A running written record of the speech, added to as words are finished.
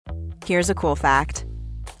Here's a cool fact.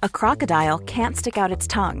 A crocodile can't stick out its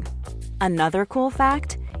tongue. Another cool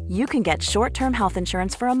fact, you can get short-term health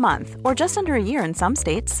insurance for a month or just under a year in some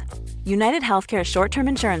states. United Healthcare short-term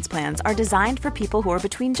insurance plans are designed for people who are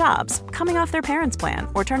between jobs, coming off their parents' plan,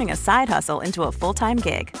 or turning a side hustle into a full-time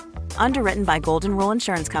gig. Underwritten by Golden Rule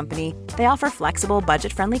Insurance Company, they offer flexible,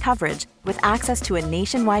 budget-friendly coverage with access to a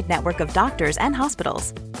nationwide network of doctors and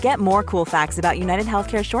hospitals. Get more cool facts about United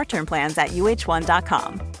Healthcare short-term plans at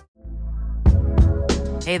uh1.com.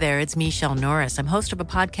 Hey there, it's Michelle Norris. I'm host of a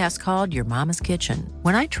podcast called Your Mama's Kitchen.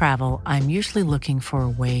 When I travel, I'm usually looking for a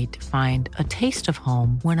way to find a taste of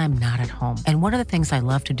home when I'm not at home. And one of the things I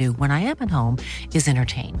love to do when I am at home is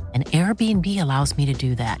entertain. And Airbnb allows me to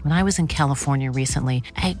do that. When I was in California recently,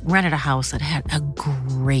 I rented a house that had a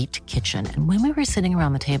great kitchen. And when we were sitting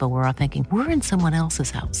around the table, we were all thinking, we're in someone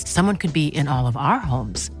else's house. Someone could be in all of our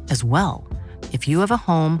homes as well. If you have a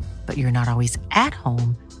home, but you're not always at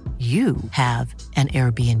home, you have an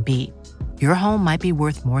Airbnb. Your home might be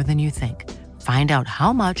worth more than you think. Find out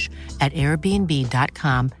how much at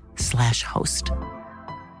airbnb.com/host.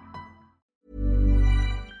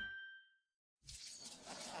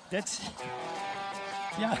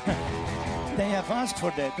 Yeah, they have asked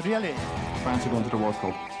for that, really. France are going to the World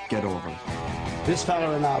Cup. Get over it. This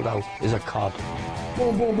fella Ronaldo is a cod.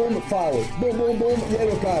 Boom, boom, boom, forward. Boom, boom, boom,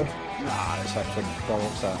 yellow card. Nah, let's have to go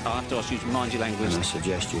upset. I have to ask you to mind your language. I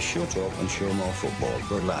suggest you shut up and show more football.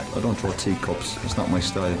 Good lad. I don't throw teacups. It's not my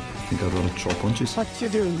style. I think I'd rather throw punches. What you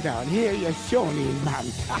doing down here, you shawny man?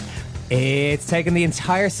 It's taken the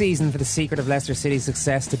entire season for the secret of Leicester City's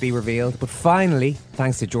success to be revealed, but finally,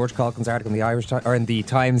 thanks to George Calkin's article in the or in the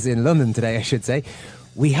Times in London today, I should say,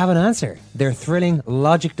 we have an answer. Their thrilling,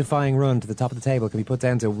 logic-defying run to the top of the table can be put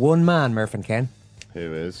down to one man, Murph and Ken.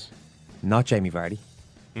 Who is? Not Jamie Vardy.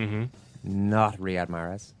 Mm-hmm. Not Riyad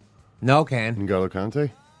Mahrez. No, Ken. N'Golo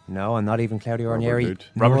Kante? No, and not even Claudio Ranieri.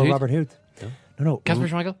 Robert Huth. No. Kasper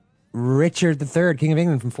Schmeichel? Richard III, King of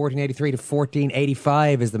England from 1483 to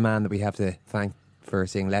 1485 is the man that we have to thank for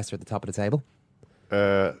seeing Leicester at the top of the table.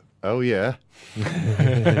 Oh, yeah.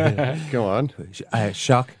 Go on.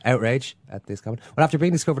 Shock, outrage at this comment. Well, after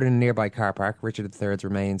being discovered in a nearby car park, Richard III's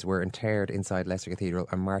remains were interred inside Leicester Cathedral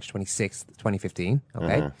on March 26th, 2015.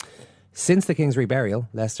 Okay. Since the King's reburial,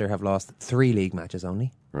 Leicester have lost 3 league matches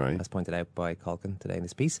only. Right. As pointed out by Calkin today in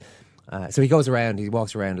this piece. So he walks around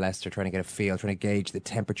Leicester trying to get a feel, trying to gauge the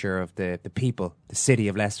temperature of the people, the city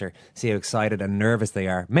of Leicester, see how excited and nervous they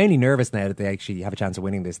are. Mainly nervous now that they actually have a chance of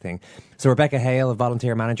winning this thing. So Rebecca Hale, a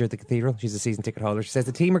volunteer manager at the Cathedral, she's a season ticket holder, she says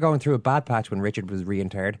the team are going through a bad patch when Richard was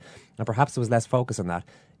reinterred, and perhaps there was less focus on that.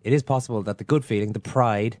 It is possible that the good feeling, the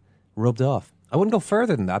pride, rubbed off. I wouldn't go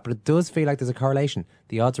further than that, but it does feel like there's a correlation.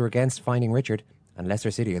 The odds are against finding Richard, and Leicester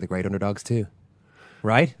City are the great underdogs too.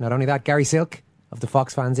 Right? Not only that, Gary Silk of the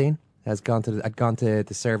Fox fanzine had gone to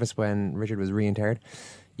the service when Richard was reinterred.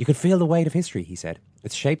 You could feel the weight of history, he said.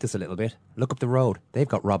 It's shaped us a little bit. Look up the road. They've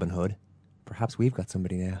got Robin Hood. Perhaps we've got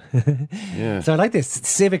somebody now. Yeah. So I like this.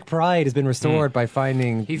 Civic pride has been restored by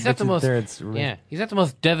finding He's not the most. Richard He's not the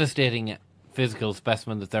most devastating physical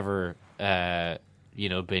specimen that's ever,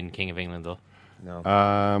 been King of England, though. No.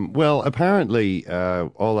 Well, apparently,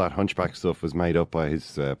 all that hunchback stuff was made up by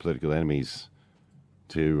his political enemies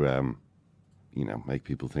to, make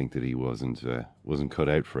people think that he wasn't cut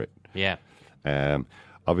out for it. Yeah.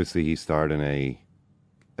 Obviously, he starred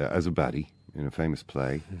as a baddie in a famous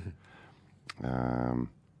play.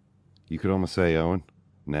 You could almost say, Owen,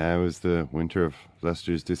 now is the winter of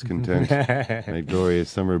Leicester's discontent, made glorious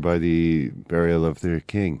summer by the burial of their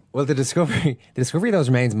king. Well, the discovery of those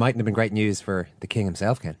remains mightn't have been great news for the king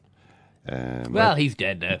himself, Ken. He's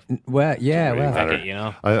dead now. Well, yeah, Really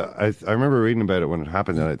I remember reading about it when it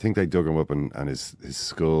happened, and I think they dug him up, and his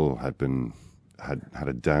skull had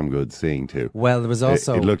a damn good seeing too. Well, there was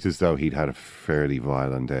also it looked as though he'd had a fairly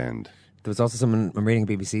violent end. There was also I'm reading a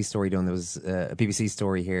BBC story done. There was a BBC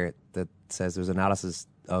story here that says there was analysis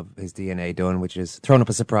of his DNA done, which is thrown up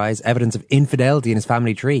a surprise. Evidence of infidelity in his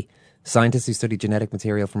family tree. Scientists who study genetic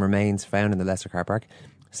material from remains found in the Leicester car park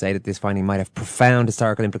say that this finding might have profound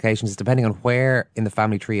historical implications. Depending on where in the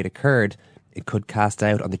family tree it occurred, it could cast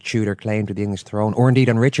doubt on the Tudor claim to the English throne, or indeed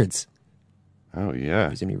on Richard's. Oh, yeah.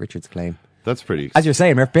 Presumably Richard's claim. That's pretty... As you're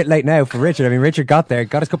saying, we're a bit late now for Richard. I mean, Richard got there,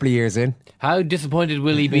 got his couple of years in. How disappointed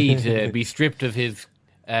will he be to be stripped of his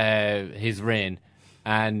reign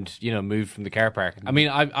and, moved from the car park? I mean,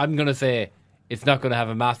 I'm going to say it's not going to have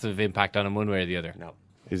a massive impact on him one way or the other. No.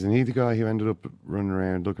 Isn't he the guy who ended up running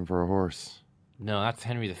around looking for a horse? No, that's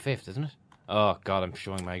Henry V, isn't it? Oh, God, I'm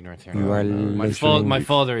showing my ignorance here. You are my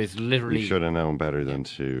father is literally... You should have known better than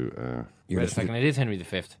to... Wait a second, it is Henry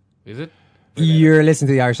V, is it? You're listening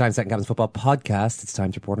to the Irish Times Second Captain's Football Podcast. It's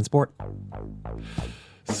time to report on sport.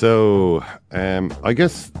 So, I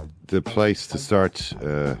guess the place to start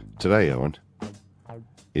today, Owen,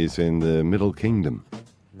 is in the Middle Kingdom,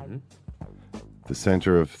 the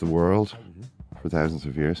centre of the world for thousands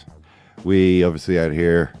of years. We, obviously, out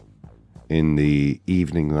here in the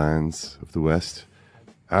evening lands of the West,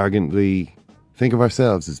 arrogantly think of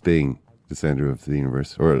ourselves as being the centre of the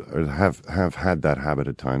universe, or have had that habit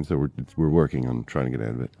at times. So we're working on trying to get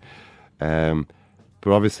out of it.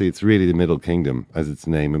 But obviously, it's really the Middle Kingdom, as its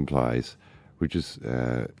name implies, which is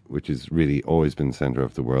really always been the centre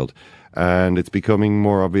of the world, and it's becoming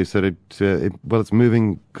more obvious that it's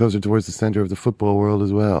moving closer towards the centre of the football world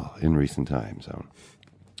as well in recent times.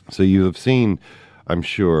 So you have seen, I'm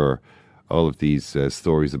sure, all of these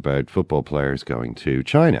stories about football players going to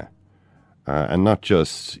China. And not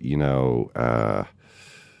just, kind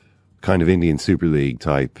of Indian Super League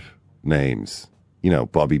type names.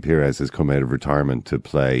 Bobby Perez has come out of retirement to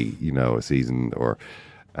play, a season, or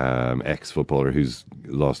ex-footballer who's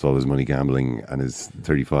lost all his money gambling and is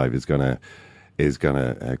 35 is gonna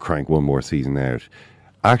crank one more season out.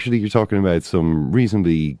 Actually, you're talking about some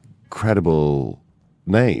reasonably credible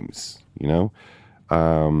names,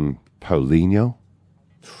 Paulinho.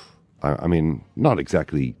 I mean, not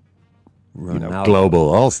exactly global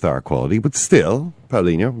all-star quality, but still,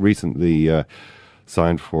 Paulinho recently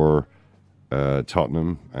signed for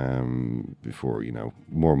Tottenham before,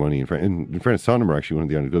 more money. In fairness, Tottenham are actually one of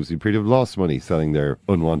the only clubs who appear to have lost money selling their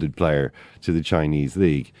unwanted player to the Chinese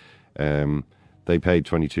league. They paid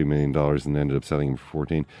 $22 million and ended up selling him for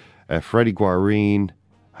 14. Freddie Guarin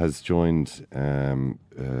has joined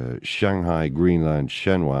Shanghai Greenland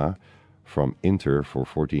Shenhua from Inter for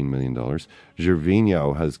 $14 million.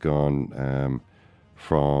 Gervinho has gone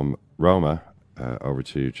from Roma over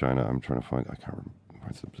to China. I'm trying to find, I can't remember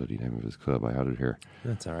what's the bloody name of his club. I had it here.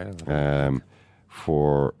 That's all right.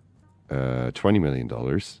 For $20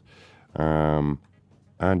 million.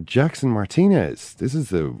 And Jackson Martinez, this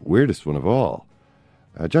is the weirdest one of all.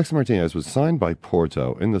 Jackson Martinez was signed by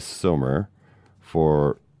Porto in the summer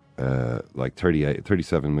for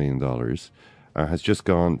 $37 million. Has just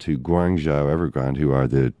gone to Guangzhou Evergrande, who are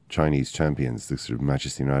the Chinese champions, the sort of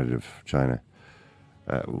Manchester United of China.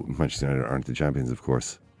 Manchester United aren't the champions, of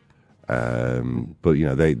course, but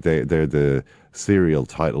they're the serial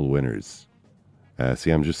title winners.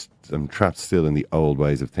 See, I'm trapped still in the old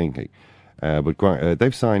ways of thinking. But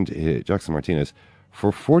they've signed Jackson Martinez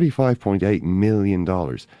for $45.8 million.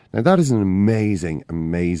 Now that is an amazing,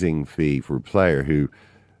 amazing fee for a player who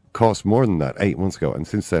cost more than that 8 months ago, and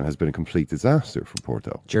since then has been a complete disaster for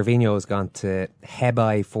Porto. Gervinho has gone to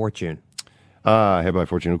Hebei Fortune. Hebei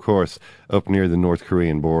Fortune, of course, up near the North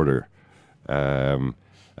Korean border,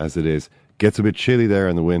 as it is. Gets a bit chilly there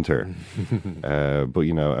in the winter, but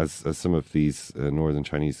as some of these northern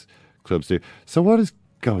Chinese clubs do. So what is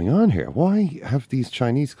going on here? Why have these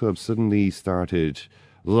Chinese clubs suddenly started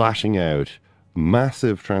lashing out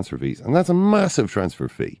massive transfer fees? And that's a massive transfer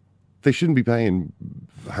fee. They shouldn't be paying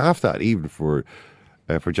half that even for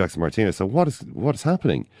Jackson Martinez. So what is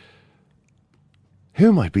happening?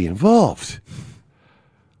 Who might be involved?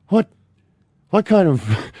 What kind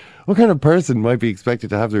of person might be expected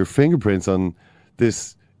to have their fingerprints on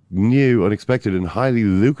this new, unexpected, and highly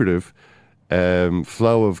lucrative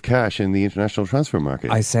flow of cash in the international transfer market?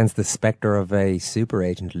 I sense the spectre of a super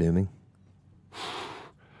agent looming.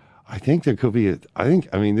 I think there could be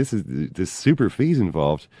this super fees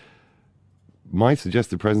involved might suggest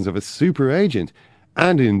the presence of a super agent.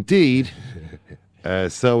 And indeed,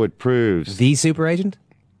 so it proves. The super agent?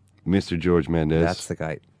 Mr. George Mendes. That's the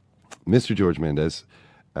guy. Mr. George Mendes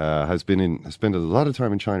has spent a lot of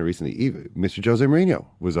time in China recently. Mr. Jose Mourinho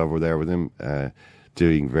was over there with him,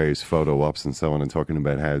 doing various photo ops and so on, and talking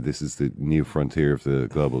about how this is the new frontier of the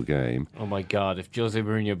global game. Oh my God, if Jose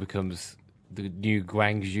Mourinho becomes the new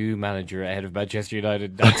Guangzhou manager ahead of Manchester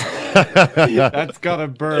United, that's gotta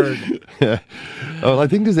burn. Well, I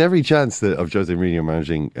think there's every chance of Jose Mourinho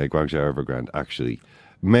managing Guangzhou Evergrande, actually.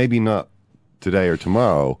 Maybe not today or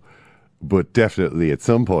tomorrow, but definitely at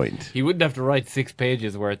some point. He wouldn't have to write 6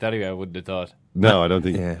 pages worth anyway, I wouldn't have thought. No, I don't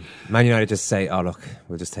think. Yeah. Man United just say, oh look,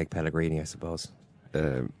 we'll just take Pellegrini, I suppose.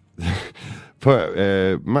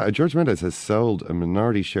 George Mendes has sold a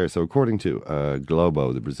minority share. So according to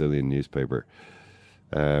Globo, the Brazilian newspaper,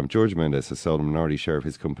 George Mendes has sold a minority share of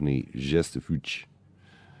his company Gestafuch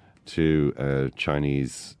to a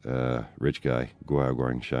Chinese rich guy, Guo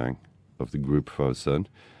Guangshang, of the Group Fosun.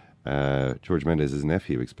 George Mendes'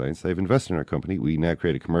 nephew explains, they've invested in our company. We now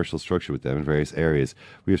create a commercial structure with them in various areas.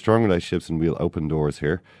 We have strong relationships and we'll open doors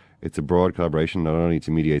here. It's a broad collaboration, not only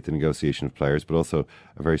to mediate the negotiation of players, but also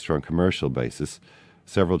a very strong commercial basis.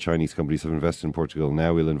 Several Chinese companies have invested in Portugal.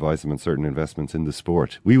 Now we'll advise them on certain investments in the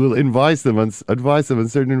sport. We will advise them on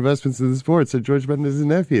certain investments in the sport, said George Mendes'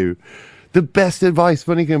 nephew. The best advice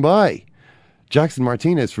money can buy. Jackson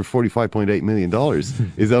Martinez for $45.8 million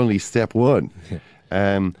is only step one.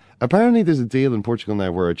 Apparently there's a deal in Portugal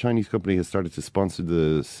now where a Chinese company has started to sponsor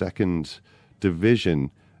the second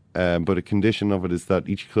division, but a condition of it is that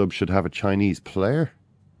each club should have a Chinese player,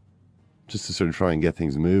 just to sort of try and get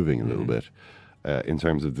things moving a little bit in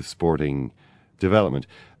terms of the sporting development.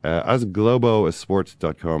 As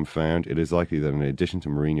globoesports.com found, it is likely that in addition to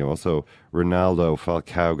Mourinho, also Ronaldo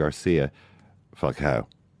Falcao,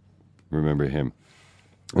 remember him,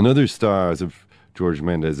 and other stars of George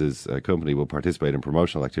Mendes' company will participate in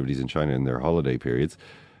promotional activities in China in their holiday periods.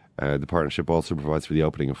 The partnership also provides for the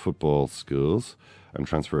opening of football schools and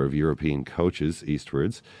transfer of European coaches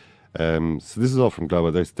eastwards. So this is all from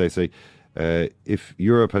Globo. They say, if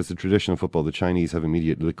Europe has the traditional football, the Chinese have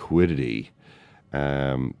immediate liquidity.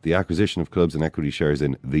 The acquisition of clubs and equity shares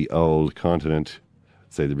in the old continent,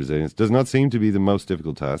 say the Brazilians, does not seem to be the most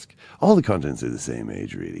difficult task. All the continents are the same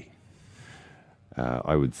age, really,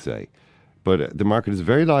 I would say. But the market is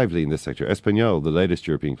very lively in this sector. Espanyol, the latest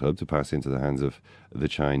European club to pass into the hands of the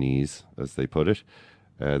Chinese, as they put it.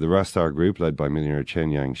 The Rastar Group, led by millionaire Chen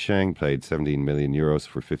Yangsheng, paid €17 million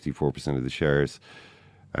for 54% of the shares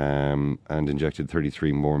and injected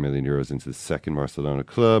 33 more million euros into the second Barcelona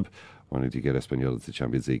club, wanting to get Espanyol into the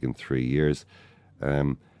Champions League in 3 years.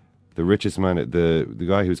 The richest man, the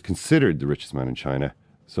guy who's considered the richest man in China,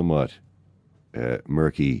 somewhat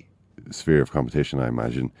murky sphere of competition, I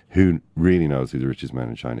imagine. Who really knows who the richest man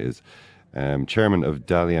in China is? Chairman of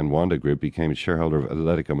Dalian Wanda Group, became a shareholder of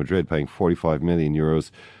Atletico Madrid, paying €45 million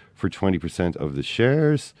for 20% of the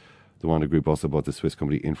shares. The Wanda Group also bought the Swiss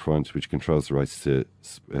company Infront, which controls the rights to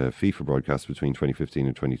FIFA broadcasts between 2015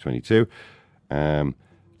 and 2022.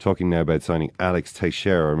 Talking now about signing Alex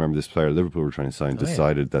Teixeira. I remember this player Liverpool were trying to sign,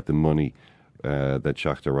 decided that the money that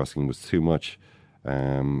Shakhtar were asking was too much.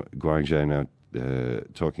 Guangzhou now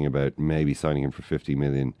talking about maybe signing him for €50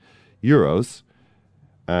 million.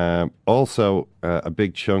 Also, a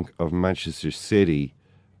big chunk of Manchester City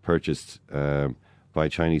purchased by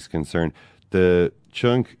Chinese concern. The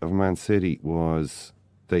chunk of Man City was,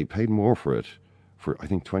 they paid more for it, for I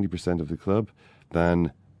think 20% of the club,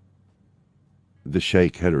 than the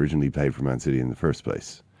Sheikh had originally paid for Man City in the first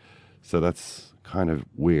place. So that's kind of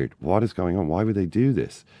weird. What is going on? Why would they do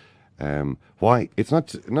this? Why? It's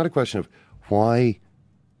not a question of why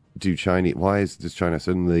does China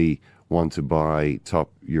suddenly want to buy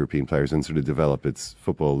top European players and sort of develop its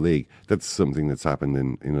football league. That's something that's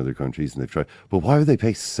happened in other countries, and they've tried. But why would they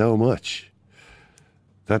pay so much?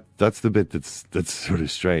 That's the bit that's sort of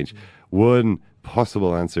strange. One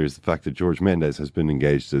possible answer is the fact that George Mendes has been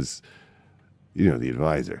engaged as, the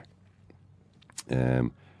advisor.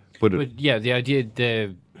 But yeah, the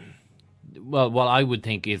idea, what I would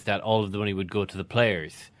think is that all of the money would go to the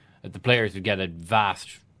players. That the players would get a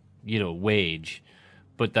vast, wage,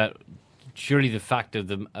 but that surely the fact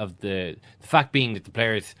the fact being that the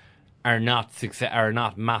players are not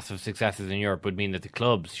massive successes in Europe would mean that the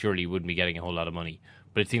clubs surely wouldn't be getting a whole lot of money.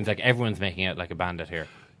 But it seems like everyone's making out like a bandit here.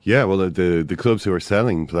 Yeah, well, the clubs who are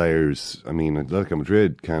selling players, I mean, Atletico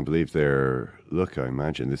Madrid can't believe their look. I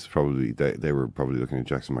imagine this is probably they were probably looking at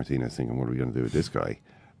Jackson Martinez, thinking, "What are we going to do with this guy?"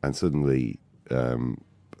 And suddenly, a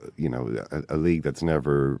league that's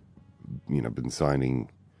never, been signing,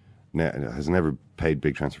 has never paid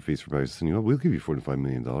big transfer fees for players, saying, "We'll give you $45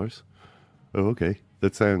 million." Oh, okay,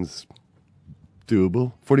 that sounds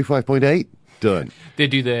doable. 45.8. Done. They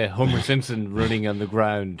do the Homer Simpson running on the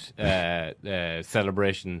ground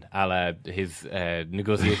celebration, a la his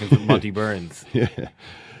negotiations with Monty Burns. Yeah,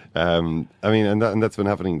 and that's been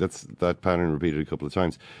happening. That pattern repeated a couple of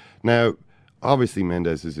times. Now, obviously,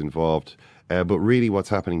 Mendes is involved, but really, what's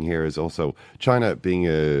happening here is also China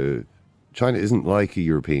China isn't like a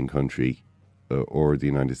European country or the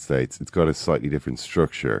United States. It's got a slightly different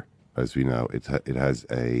structure, as we know.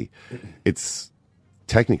 It's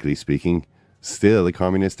technically speaking still a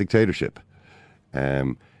communist dictatorship.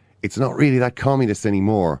 It's not really that communist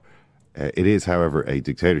anymore. It is, however, a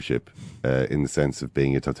dictatorship in the sense of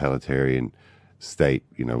being a totalitarian state,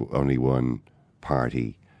 only one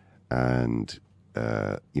party and,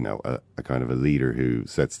 a kind of a leader who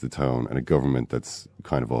sets the tone and a government that's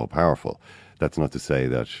kind of all powerful. That's not to say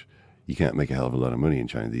that you can't make a hell of a lot of money in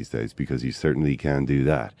China these days, because you certainly can do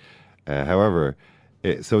that. However,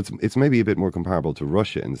 so it's maybe a bit more comparable to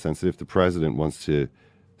Russia in the sense that if the president wants to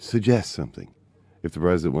suggest something, if the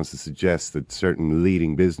president wants to suggest that certain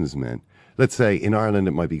leading businessmen, let's say in Ireland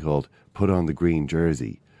it might be called put on the green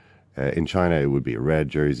jersey. In China it would be a red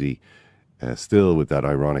jersey, still with that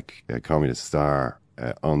ironic communist star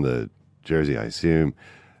on the jersey, I assume.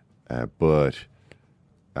 But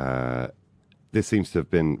this seems to have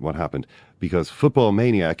been what happened because football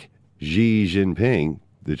maniac Xi Jinping,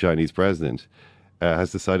 the Chinese president,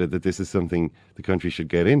 has decided that this is something the country should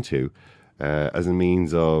get into as a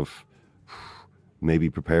means of maybe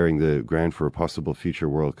preparing the ground for a possible future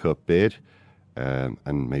World Cup bid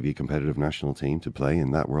and maybe a competitive national team to play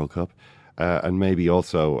in that World Cup. And maybe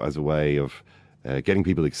also as a way of getting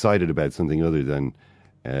people excited about something other than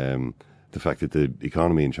the fact that the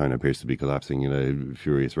economy in China appears to be collapsing at a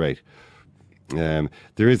furious rate.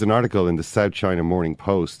 There is an article in the South China Morning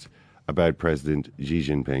Post about President Xi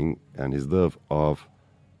Jinping and his love of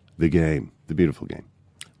the game, the beautiful game.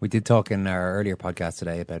 We did talk in our earlier podcast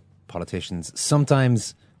today about politicians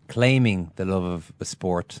sometimes claiming the love of a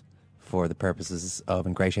sport for the purposes of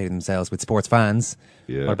ingratiating themselves with sports fans.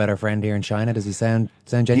 Yeah. What about our friend here in China? Does he sound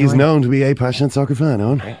genuine? He's known to be a passionate soccer fan,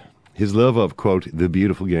 Owen. His love of, quote, the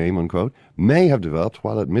beautiful game, unquote, may have developed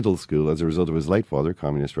while at middle school as a result of his late father,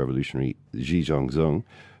 communist revolutionary Xi Jinping,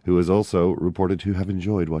 who is also reported to have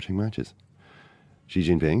enjoyed watching matches. Xi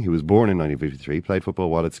Jinping, who was born in 1953, played football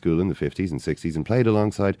while at school in the 50s and 60s and played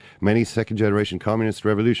alongside many second-generation communist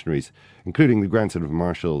revolutionaries, including the grandson of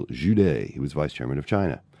Marshal Zhu, who was vice chairman of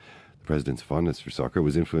China. The president's fondness for soccer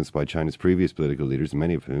was influenced by China's previous political leaders,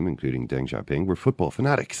 many of whom, including Deng Xiaoping, were football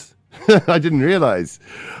fanatics. I didn't realize.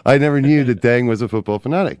 I never knew that Deng was a football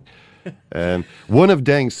fanatic. One of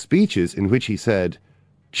Deng's speeches in which he said,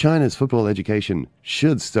 China's football education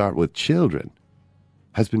should start with children,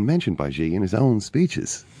 has been mentioned by Xi in his own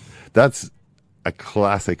speeches. That's a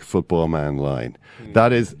classic football man line.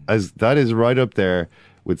 That is right up there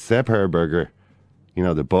with Sepp Herberger. You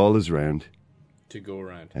know, the ball is round. To go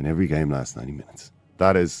around. And every game lasts 90 minutes.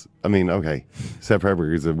 That is, I mean, okay, Sepp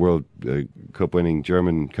Herberger is a World Cup winning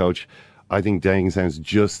German coach. I think Deng sounds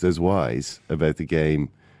just as wise about the game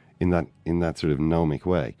in that sort of gnomic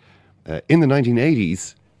way. In the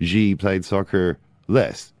 1980s, Xi played soccer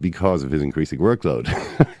less because of his increasing workload.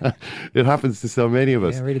 It happens to so many of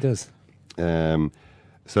us. Yeah, it really does.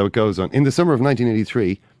 So it goes on. In the summer of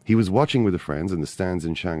 1983, he was watching with a friends in the stands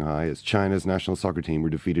in Shanghai as China's national soccer team were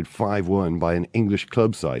defeated 5-1 by an English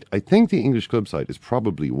club side. I think the English club side is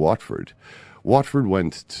probably Watford. Watford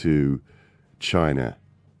went to China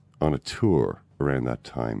on a tour around that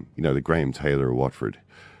time. You know, the Graham Taylor of Watford.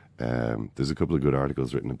 There's a couple of good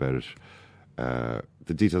articles written about it.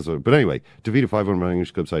 The details of it. But anyway, defeated 5-1 by an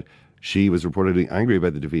English club side. Xi was reportedly angry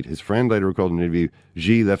about the defeat. His friend later recalled in an interview,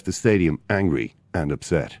 Xi left the stadium angry and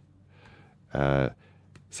upset.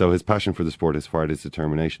 So his passion for the sport has fired his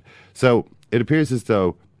determination. So it appears as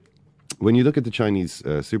though when you look at the Chinese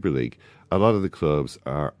Super League, a lot of the clubs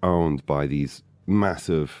are owned by these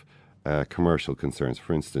massive commercial concerns.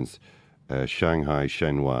 For instance, Shanghai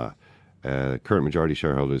Shenhua, current majority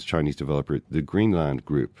shareholder is Chinese developer, the Greenland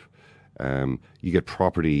Group. You get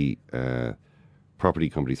property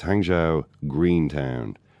companies, Hangzhou,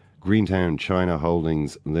 Greentown China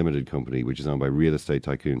Holdings Limited Company, which is owned by real estate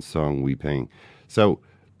tycoon Song Weiping. So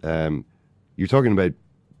you're talking about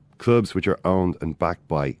clubs which are owned and backed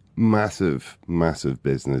by massive, massive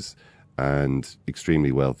business and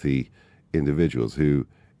extremely wealthy individuals who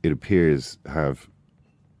it appears have,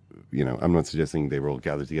 you know, I'm not suggesting they were all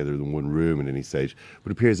gathered together in one room at any stage,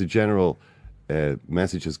 but it appears a general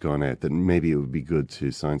message has gone out that maybe it would be good to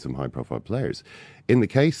sign some high-profile players. In the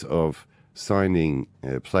case of signing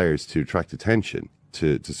players to attract attention,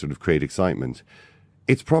 to sort of create excitement,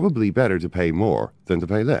 it's probably better to pay more than to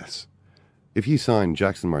pay less. If you sign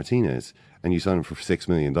Jackson Martinez and you sign him for $6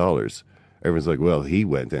 million, everyone's like, well, he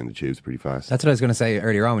went down the tubes pretty fast. That's what I was going to say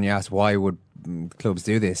earlier on when you asked why would clubs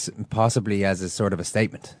do this, possibly as a sort of a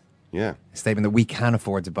statement. Yeah. A statement that we can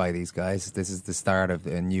afford to buy these guys. This is the start of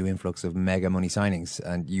a new influx of mega money signings.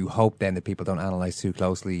 And you hope then that people don't analyse too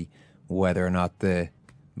closely whether or not the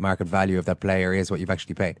market value of that player is what you've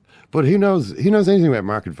actually paid. But who knows anything about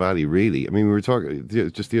market value, really? I mean, we were talking,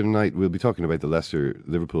 just the other night, we'll be talking about the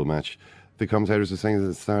Leicester-Liverpool match. The commentators were saying at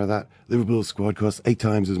the start of that, Liverpool's squad costs 8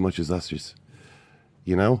 times as much as Leicester's.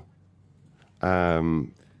 You know? So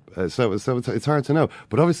it's hard to know.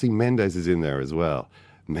 But obviously Mendes is in there as well.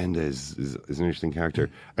 Mendes is an interesting character.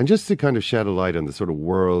 And just to kind of shed a light on the sort of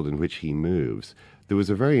world in which he moves, there was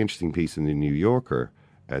a very interesting piece in the New Yorker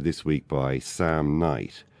this week by Sam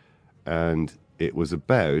Knight. And it was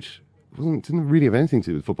about, didn't really have anything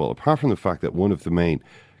to do with football, apart from the fact that one of the main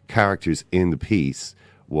characters in the piece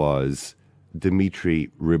was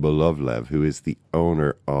Dmitry Rybolovlev, who is the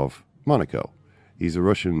owner of Monaco. He's a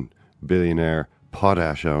Russian billionaire,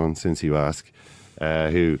 potash owned, since you ask,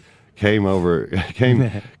 who came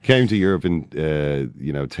to Europe in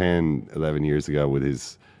 10, 11 years ago with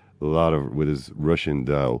his Russian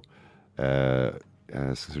dough, sort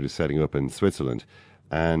of setting up in Switzerland,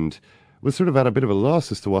 and was sort of at a bit of a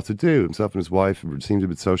loss as to what to do. Himself and his wife seemed a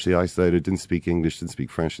bit socially isolated, didn't speak English, didn't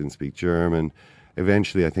speak French, didn't speak German.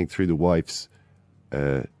 Eventually, I think through the wife's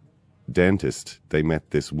dentist, they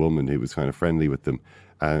met this woman who was kind of friendly with them,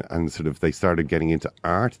 and sort of they started getting into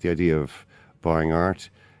art, the idea of buying art,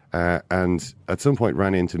 and at some point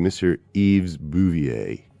ran into Mr. Yves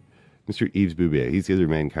Bouvier. Mr. Yves Bouvier, he's the other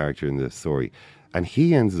main character in the story, and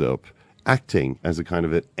he ends up acting as a kind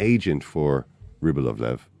of an agent for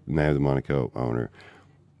Rybolovlev, now the Monaco owner,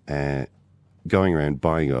 going around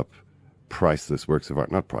buying up priceless works of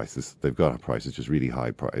art. Not priceless, they've got a price, it's just really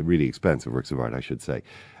high, really expensive works of art, I should say.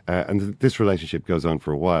 And this relationship goes on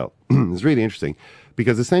for a while. It's really interesting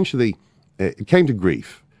because essentially it came to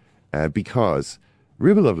grief because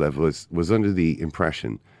Rybolovlev was under the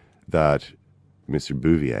impression that Mr.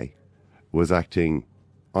 Bouvier was acting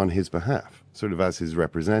on his behalf, sort of as his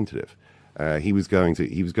representative. He was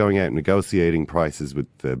going out negotiating prices with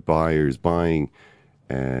the buyers, buying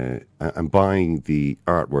the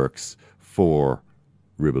artworks for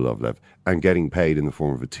Rybolovlev and getting paid in the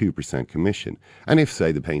form of a 2% commission. And if,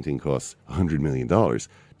 say, the painting costs $100 million,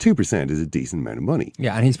 2% is a decent amount of money.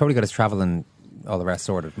 Yeah, and he's probably got his travel and all the rest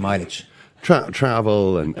sorted, mileage.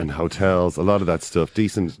 Travel and hotels, a lot of that stuff.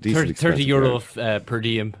 Decent 30 euro per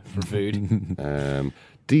diem for food.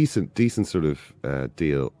 Decent sort of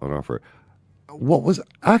deal on offer. What was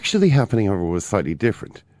actually happening, however, was slightly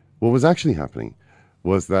different. What was actually happening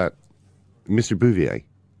was that Mr. Bouvier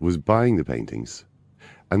was buying the paintings,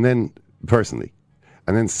 and then personally,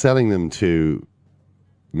 and then selling them to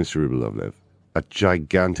Mr. Rybolovlev at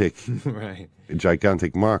gigantic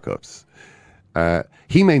markups.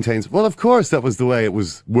 He maintains, well, of course, that was the way it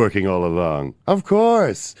was working all along. Of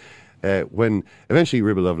course. When eventually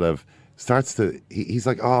Rybolovlev starts to, he's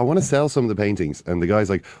like, oh, I want to sell some of the paintings. And the guy's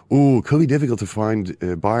like, oh, it could be difficult to find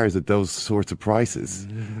buyers at those sorts of prices.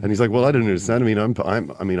 And he's like, well, I don't understand. I'm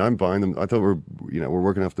buying them. I thought we're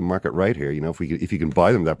working off the market right here. If you can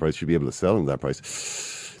buy them that price, you should be able to sell them that price.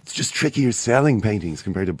 It's just trickier selling paintings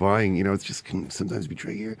compared to buying. It's just can sometimes be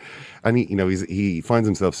trickier. And he finds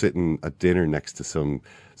himself sitting at dinner next to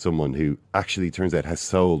someone who actually turns out has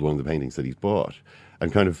sold one of the paintings that he's bought,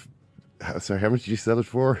 and kind of, sorry, how much did you sell it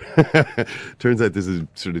for? Turns out there's a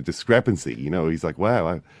sort of discrepancy. He's like,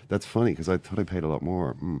 wow, that's funny because I thought I paid a lot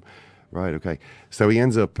more. Right, okay. So he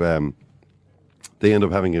ends up, they end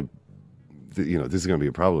up having this is going to be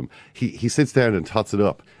a problem. He sits down and tots it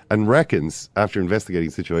up and reckons, after investigating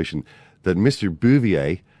the situation, that Mr.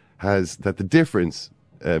 Bouvier that the difference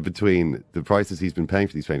between the prices he's been paying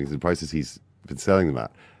for these paintings and the prices he's been selling them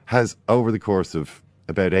at has, over the course of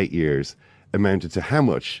about 8 years, amounted to how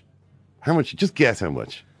much? How much? Just guess how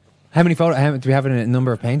much. How many photos? Do we have a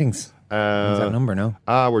number of paintings? Is that a number? No.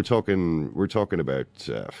 We're talking about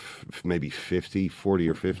maybe 40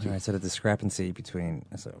 or 50. All right, so the discrepancy between.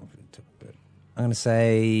 So I'm going to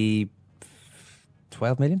say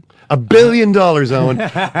 12 million. $1 billion, Owen.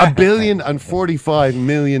 $1,045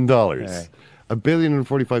 million. Right.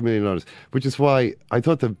 $1,045 million. Which is why I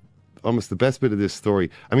thought almost the best bit of this story.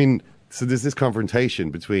 I mean, so there's this confrontation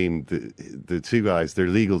between the two guys, their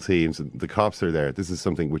legal teams, and the cops are there. This is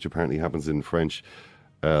something which apparently happens in French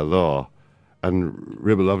law. And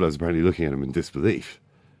Rybolovlev is apparently looking at him in disbelief.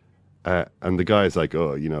 And the guy's like,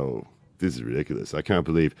 oh, this is ridiculous. I can't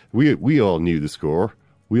believe. We all knew the score.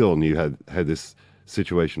 We all knew how this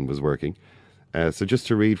situation was working. So just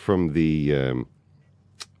to read from the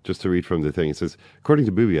thing, it says, according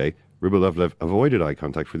to Bouvier, Rybolovlev avoided eye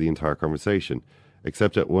contact for the entire conversation,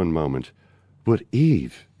 except at one moment. But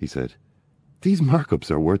Eve, he said, these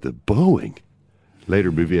markups are worth a Boeing.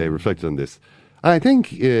 Later, Bouvier reflected on this. I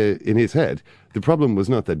think, in his head, the problem was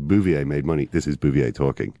not that Bouvier made money. This is Bouvier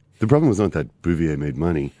talking. The problem was not that Bouvier made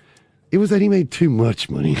money. It was that he made too much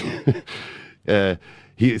money.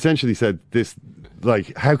 He essentially said this,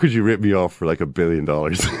 like, how could you rip me off for like $1 billion?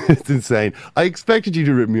 It's insane. I expected you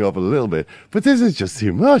to rip me off a little bit, but this is just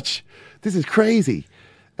too much. This is crazy.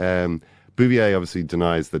 Bouvier obviously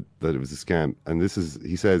denies that it was a scam. And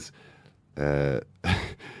he says at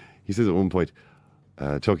one point,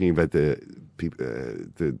 talking about the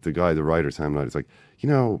guy, the writer, Sam Knight, it's like,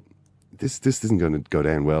 this isn't going to go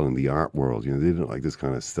down well in the art world. They don't like this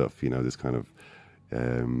kind of stuff, this kind of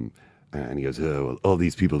And he goes, oh, well, all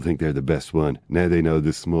these people think they're the best one. Now they know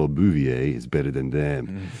this small Bouvier is better than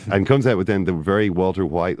them. And comes out with then the very Walter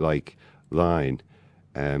White-like line,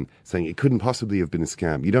 saying it couldn't possibly have been a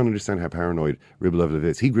scam. You don't understand how paranoid Rybolovlev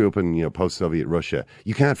is. He grew up in post-Soviet Russia.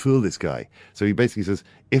 You can't fool this guy. So he basically says,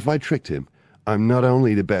 if I tricked him, I'm not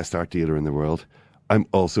only the best art dealer in the world, I'm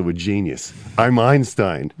also a genius. I'm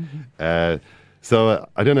Einstein. So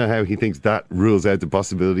I don't know how he thinks that rules out the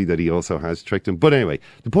possibility that he also has tricked him. But anyway,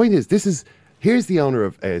 the point is, here's the owner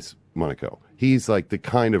of AS Monaco. He's like the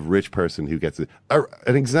kind of rich person who gets an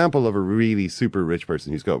example of a really super rich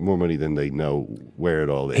person who's got more money than they know where it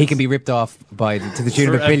all is. He can be ripped off to the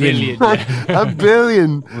tune of $1 billion. $1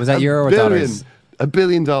 billion. Was that euro or dollars? $1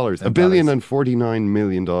 billion.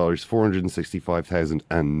 $1,049,000,000,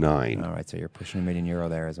 465,009. All right, so you're pushing €1 million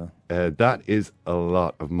there as well. That is a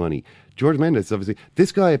lot of money. George Mendes, obviously,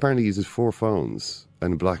 this guy apparently uses 4 phones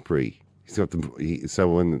and a BlackBerry. He's got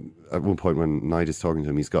at one point when Knight is talking to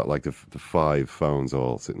him, he's got like the 5 phones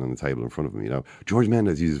all sitting on the table in front of him. George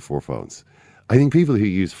Mendes uses 4 phones. I think people who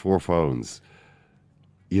use 4 phones,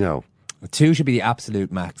 2 should be the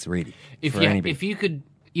absolute max, really. If you could.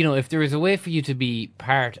 If there was a way for you to be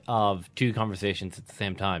part of 2 conversations at the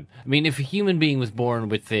same time. I mean, if a human being was born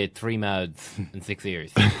with, say, 3 mouths and 6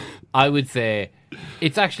 ears, I would say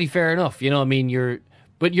it's actually fair enough.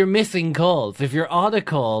 But you're missing calls. If you're on a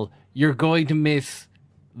call, you're going to miss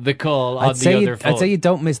the call on the other phone. I'd say you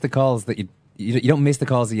don't miss the calls that you don't miss the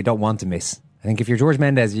calls that you don't want to miss. I think if you're George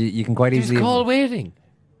Mendes, you can quite easily... There's call waiting.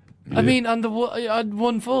 Yeah. I mean, on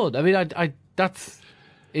one phone. I mean, that's...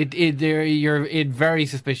 You're in very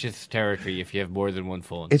suspicious territory if you have more than 1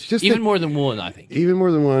 phone. It's just more than 1, I think. Even more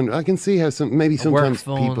than 1. I can see how sometimes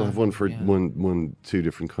phone, people have one for 2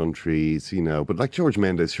 different countries, But like George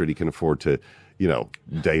Mendes surely can afford to,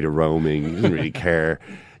 data roaming. He doesn't really care,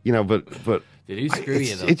 But they do screw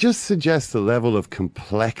you though. It just suggests a level of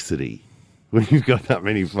complexity when you've got that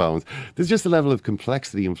many phones. There's just a level of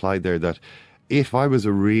complexity implied there that if I was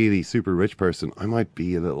a really super rich person, I might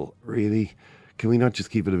be a little really. Can we not just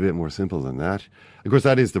keep it a bit more simple than that? Of course,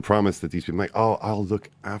 that is the promise that these people make. Oh, I'll look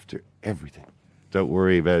after everything.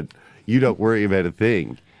 You don't worry about a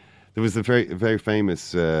thing. There was a very, very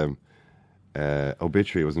famous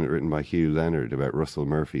obituary, wasn't it, written by Hugh Leonard about Russell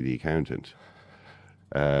Murphy, the accountant.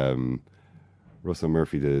 Russell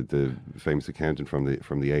Murphy, the famous accountant from the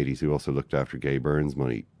 80s, who also looked after Gay Byrne's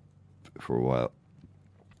money for a while.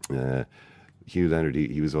 Hugh Leonard,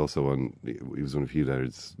 he was also one of Hugh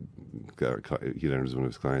Leonard's. Hugh Leonard was one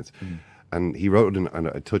of his clients, and he wrote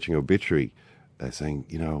a touching obituary, saying,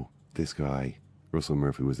 this guy Russell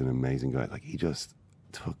Murphy was an amazing guy. Like, he just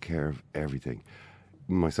took care of everything.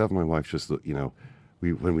 Myself and my wife just, when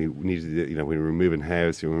we needed, when we were moving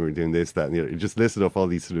house, when we were doing this, that, and the other, it just listed off all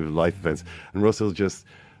these sort of life events, and Russell just.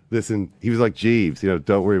 Listen, he was like Jeeves,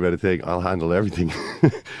 don't worry about a thing. I'll handle everything.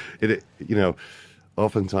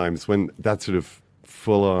 Oftentimes when that sort of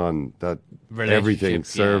full-on, that everything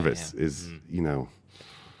service is,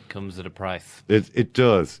 comes at a price. It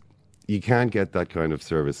does. You can't get that kind of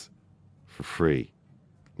service for free,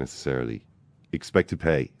 necessarily. Expect to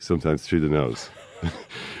pay, sometimes through the nose.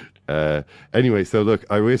 Anyway, so look,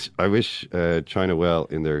 I wish China well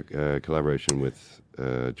in their collaboration with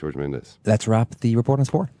George Mendes. Let's wrap the report on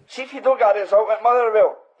sport. See if you don't get this out with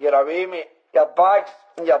Motherwell, you're away, mate. Your bags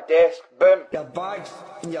in your desk, boom. Your bags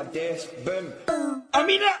in your desk, boom. I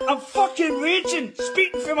mean it, I'm fucking raging,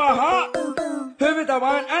 speaking from my heart. Who would I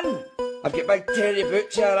want in? I've got big Terry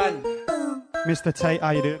Butcher in. Mr. Tate, how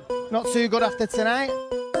you doing? Not too good after tonight.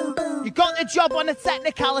 You got the job on the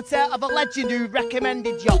technicality of a legend who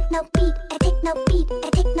recommended you. No beat, I take no beat, I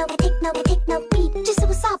take no beat. Just so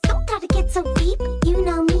what's up, don't try to get so deep. You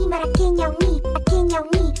know me, but I can't me.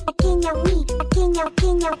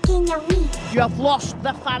 You have lost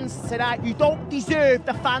the fans tonight. You don't deserve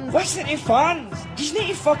the fans. Listen to fans. You need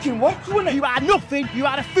to fucking work on it. You are nothing. You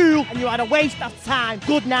are a fool, and you are a waste of time.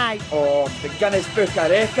 Good night. Oh, the Guinness Book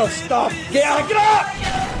of Records stuff. Get a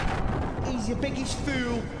grip. He's the biggest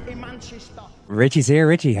fool in Manchester. Richie's here.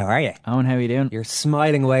 Richie, how are you? Owen, how are you doing? You're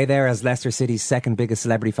smiling away there as Leicester City's second biggest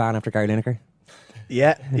celebrity fan after Gary Lineker.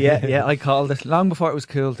 Yeah. I called it long before it was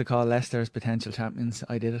cool to call Leicester as potential champions.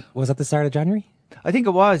 I did it. Was that the start of January? I think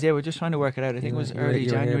it was. Yeah, we're just trying to work it out. I think it was early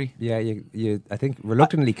January. Yeah, you I think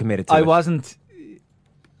reluctantly committed to it. I wasn't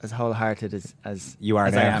as wholehearted as you are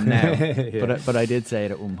as now. I am now. Yeah. But I did say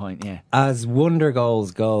it at one point. Yeah. As wonder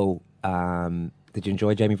goals go, did you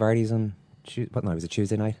enjoy Jamie Vardy's on what night was it?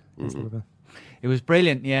 Tuesday night. It was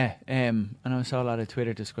brilliant, yeah. And I saw a lot of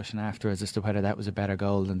Twitter discussion afterwards as to whether that was a better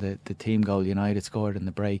goal than the team goal United scored in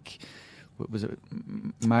the break was it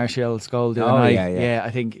Martial's goal the other night? Yeah. I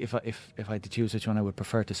think if I had to choose which one I would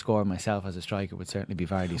prefer to score myself as a striker, would certainly be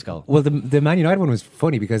Vardy's goal. Well, the Man United one was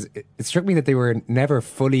funny because it struck me that they were never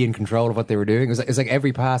fully in control of what they were doing. It was like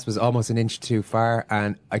every pass was almost an inch too far,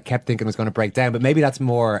 and I kept thinking it was going to break down. But maybe that's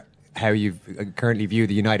more how you currently view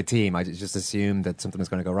the United team. I just assumed that something was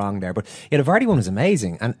going to go wrong there. But yeah, the Vardy one was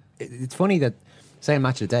amazing, and it's funny that saying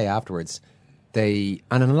Match of the Day afterwards. And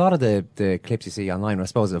in a lot of the clips you see online, I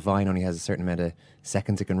suppose a Vine only has a certain amount of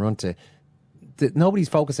seconds it can run to. Nobody's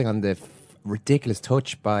focusing on the ridiculous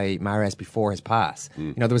touch by Mahrez before his pass.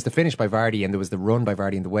 You know, there was the finish by Vardy and there was the run by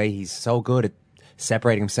Vardy, and the way he's so good at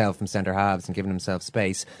separating himself from centre halves and giving himself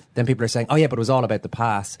space. Then people are saying, oh yeah, but it was all about the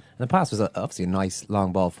pass. And the pass was obviously a nice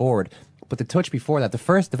long ball forward. But the touch before that,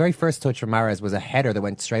 the very first touch from Mahrez was a header that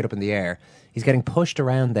went straight up in the air. He's getting pushed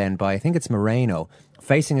around then by, I think it's Moreno,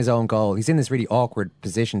 facing his own goal. He's in this really awkward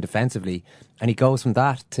position defensively, and he goes from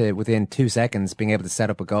that to within 2 seconds being able to set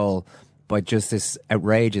up a goal by just this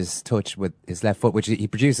outrageous touch with his left foot, which he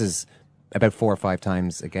produces about 4 or 5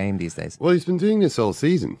 times a game these days. Well, he's been doing this all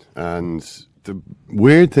season, and the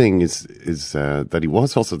weird thing is that he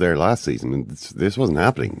was also there last season, and this wasn't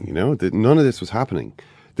happening. You know, none of this was happening.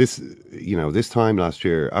 This time last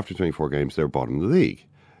year, after 24 games, they were bottom of the league.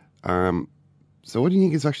 So what do you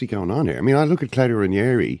think is actually going on here? I mean, I look at Claudio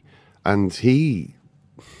Ranieri, and he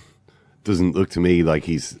doesn't look to me like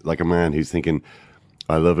he's like a man who's thinking,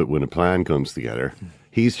 I love it when a plan comes together.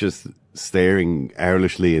 He's just staring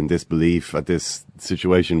owlishly in disbelief at this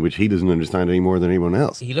situation, which he doesn't understand any more than anyone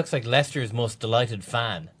else. He looks like Leicester's most delighted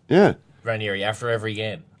fan. Yeah. Ranieri, after every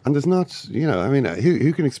game. And there's not, I mean,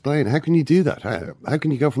 who can explain? How can you do that? How can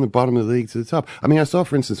you go from the bottom of the league to the top? I mean, I saw,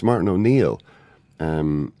 for instance, Martin O'Neill.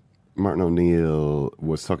 Martin O'Neill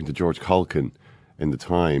was talking to George Culkin in The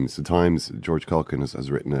Times. The Times, George Culkin has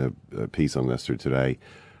written a piece on Leicester today.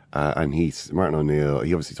 And he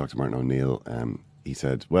obviously talked to Martin O'Neill. He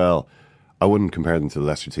said, well, I wouldn't compare them to the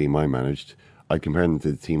Leicester team I managed. I'd compare them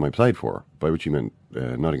to the team I played for, by which he meant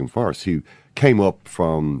Nottingham Forest, who came up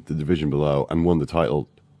from the division below and won the title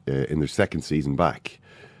in their second season back.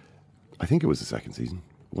 I think it was the second season.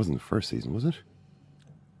 It wasn't the first season, was it?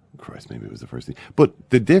 Christ, maybe it was the first season. But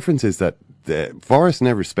the difference is that Forest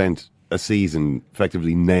never spent a season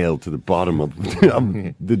effectively nailed to the bottom of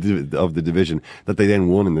the division that they then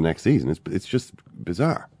won in the next season. It's just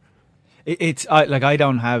bizarre. I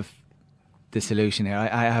don't have the solution here.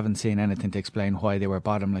 I haven't seen anything to explain why they were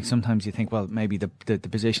bottom. Like, sometimes you think, well, maybe the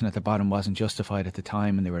position at the bottom wasn't justified at the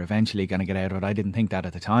time and they were eventually going to get out of it. I didn't think that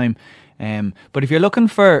at the time. But if you're looking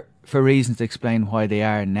for reasons to explain why they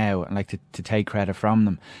are now and like to take credit from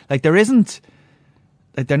them, like there isn't,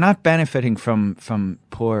 like they're not benefiting from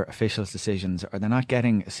poor officials' decisions, or they're not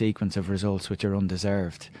getting a sequence of results which are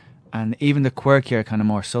undeserved. And even the quirkier, kind of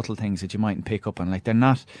more subtle things that you mightn't pick up on, like they're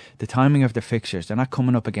not, the timing of their fixtures, they're not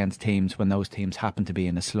coming up against teams when those teams happen to be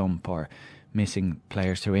in a slump or missing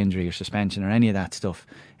players through injury or suspension or any of that stuff.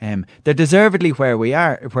 They're deservedly where they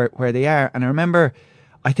are. And I remember,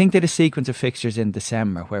 I think they had a sequence of fixtures in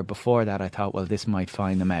December where before that I thought, well, this might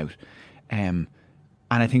find them out. And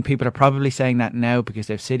I think people are probably saying that now because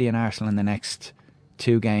they've City and Arsenal in the next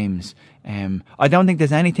 2 games. I don't think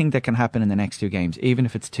there's anything that can happen in the next 2 games, even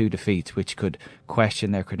if it's 2 defeats, which could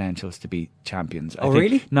question their credentials to be champions.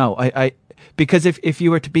 Really? No, because if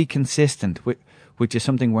you were to be consistent, which is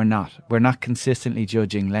something we're not consistently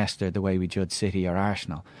judging Leicester the way we judge City or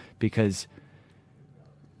Arsenal, because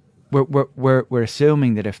we're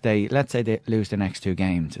assuming that if they, let's say they lose the next 2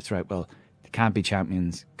 games, it's right, well, they can't be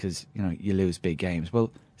champions because you lose big games.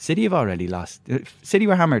 Well, City have already lost. City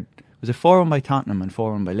were hammered. Was it 4-1 by Tottenham and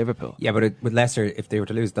 4-1 by Liverpool? Yeah, but with Leicester, if they were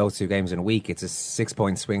to lose those 2 games in a week, it's a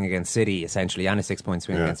 6-point swing against City, essentially, and a 6-point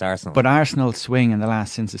swing against Arsenal. But Arsenal's swing in the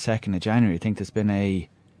since the 2nd of January, I think there's been they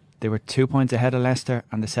were 2 points ahead of Leicester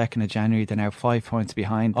on the 2nd of January, they're now 5 points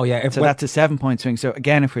behind. Oh, yeah. So that's a 7-point swing. So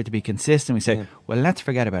again, if we're to be consistent, we say, well, let's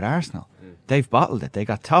forget about Arsenal. They've bottled it. They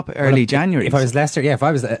got top early January. If I was Leicester, if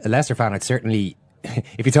I was a Leicester fan, I'd certainly...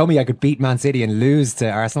 If you told me I could beat Man City and lose to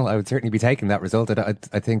Arsenal, I would certainly be taking that result.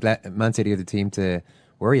 I think Man City are the team to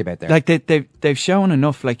worry about there. Like they've shown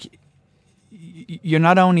enough. Like, you're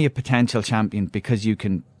not only a potential champion because you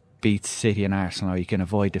can beat City and Arsenal, or you can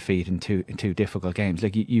avoid defeat in two difficult games.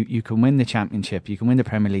 Like you can win the championship, you can win the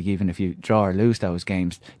Premier League even if you draw or lose those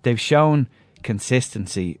games. They've shown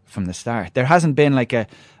consistency from the start. There hasn't been like a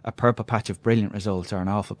purple patch of brilliant results or an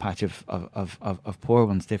awful patch of poor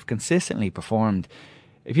ones. They've consistently performed.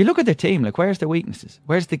 If you look at their team, like, where's their weaknesses?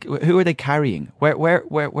 Who are they carrying? Where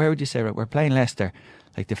would you say, right, we're playing Leicester,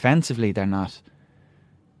 like defensively they're not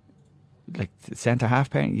like centre half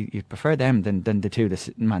pairing, you'd prefer them than the two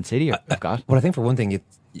that Man City have got. Well, I think for one thing,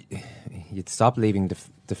 you'd stop leaving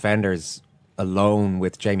defenders alone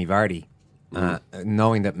with Jamie Vardy,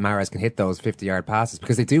 knowing that Mahrez can hit those 50-yard passes,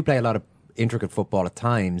 because they do play a lot of intricate football at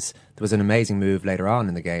times. There was an amazing move later on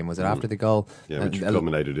in the game. Was it after the goal? Yeah, which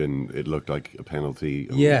culminated in, it looked like a penalty.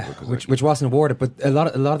 Yeah, which wasn't awarded. But a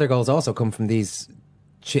lot of their goals also come from these,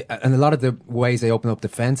 and a lot of the ways they open up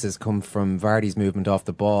defences come from Vardy's movement off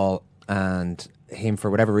the ball and him, for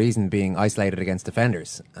whatever reason, being isolated against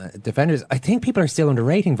defenders. I think people are still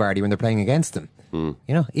underrating Vardy when they're playing against him. You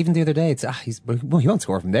know, even the other day, it's he won't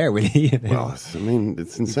score from there, will he? Well, I mean,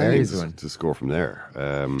 it's insane to score from there.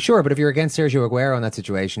 Sure, but if you're against Sergio Aguero in that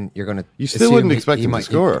situation, you're going to. You still wouldn't expect him to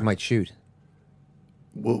score. He might shoot.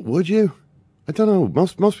 Would you? I don't know.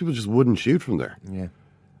 Most people just wouldn't shoot from there. Yeah.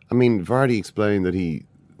 I mean, Vardy explained that he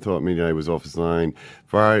thought Mignolet was off his line.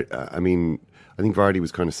 I think Vardy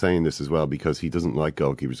was kind of saying this as well because he doesn't like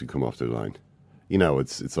goalkeepers who come off their line. You know,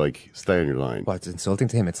 it's like, stay on your line. Well, it's insulting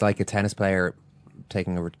to him. It's like a tennis player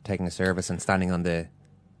taking a service and standing on the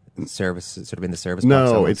service, sort of in the service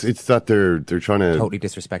box. No, it's that they're trying to totally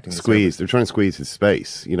disrespecting squeeze. They're trying to squeeze his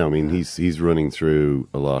space. You know, I mean, he's running through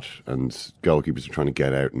a lot, and goalkeepers are trying to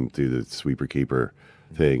get out and do the sweeper keeper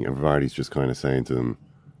thing, and Vardy's just kind of saying to them,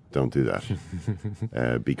 "Don't do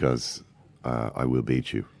that, because I will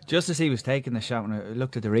beat you." Just as he was taking the shot, when I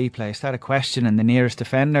looked at the replay, I started questioning the nearest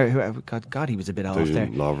defender. Who, God, he was a bit off there.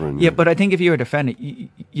 Lovren, yeah, but I think if you were a defender,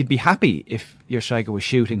 you'd be happy if your striker was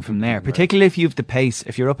shooting from there, particularly if you've the pace,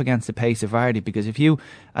 if you're up against the pace of Vardy, because if you,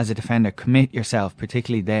 as a defender, commit yourself,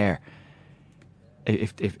 particularly there,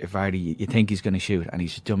 if Vardy, you think he's going to shoot and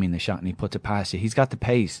he's dummying the shot and he puts it past you, he's got the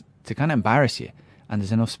pace to kind of embarrass you, and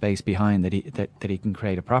there's enough space behind that he can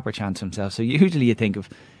create a proper chance for himself. So usually you think of,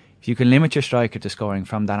 if you can limit your striker to scoring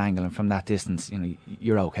from that angle and from that distance, you know,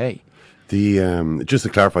 you're okay. Just to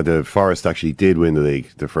clarify, the Forest actually did win the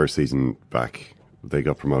league their first season back. They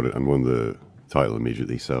got promoted and won the title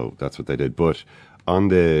immediately, so that's what they did. But on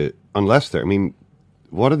Leicester, I mean,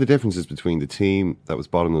 what are the differences between the team that was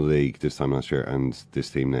bottom of the league this time last year and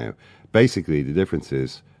this team now? Basically, the difference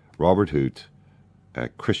is Robert Hoot,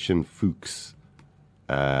 Christian Fuchs,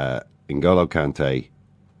 N'Golo Kante,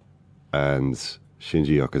 and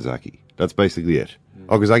Shinji Okazaki. That's basically it.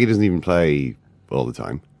 Okazaki doesn't even play all the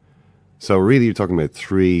time. So really you're talking about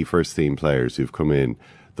 3 first-team players who've come in,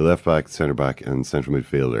 the left-back, centre-back and central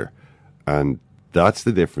midfielder. And that's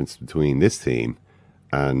the difference between this team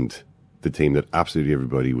and the team that absolutely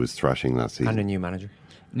everybody was thrashing last season. And a new manager.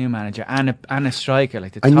 New manager and a striker,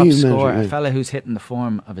 like the top scorer, a fella who's hitting the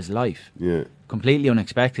form of his life. Yeah. Completely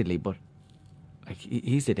unexpectedly, but like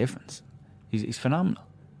he's the difference. He's phenomenal.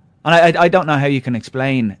 And I don't know how you can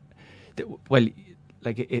explain that, well,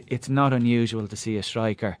 like it's not unusual to see a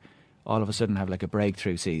striker all of a sudden have like a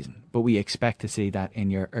breakthrough season, but we expect to see that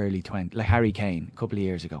in your early 20s. Like Harry Kane a couple of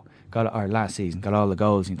years ago last season got all the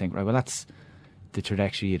goals, and you think, right, well, that's the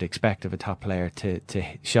trajectory you'd expect of a top player to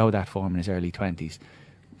show that form in his early 20s.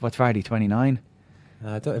 What's Vardy, 29?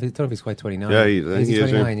 I don't know if he's quite 29. Yeah, he's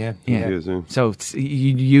 29, yeah. He is, yeah. So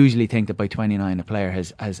you usually think that by 29 a player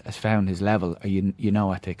has found his level, or you know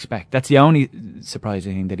what to expect. That's the only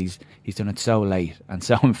surprising thing, that he's done it so late and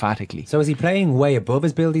so emphatically. So is he playing way above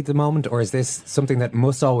his ability at the moment, or is this something that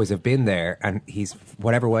must always have been there, and he's,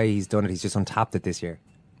 whatever way he's done it, he's just untapped it this year?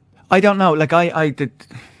 I don't know. Like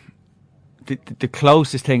the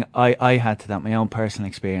closest thing I had to that, my own personal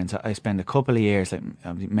experience, I spent a couple of years like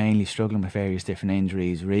mainly struggling with various different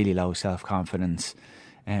injuries, really low self-confidence.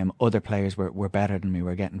 Other players were better than me,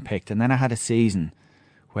 were getting picked. And then I had a season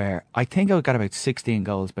where I think I got about 16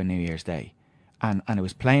 goals by New Year's Day. And I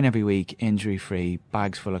was playing every week, injury-free,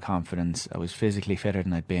 bags full of confidence. I was physically fitter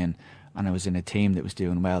than I'd been. And I was in a team that was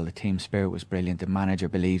doing well. The team spirit was brilliant. The manager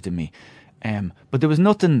believed in me. But there was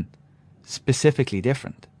nothing specifically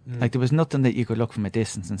different. Like, there was nothing that you could look from a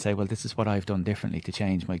distance and say, well, this is what I've done differently to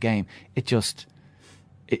change my game. It just,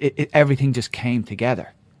 everything just came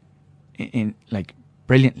together in like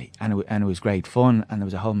brilliantly, and it was great fun, and there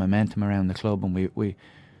was a whole momentum around the club, and it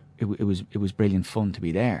was brilliant fun to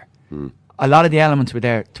be there. A lot of the elements were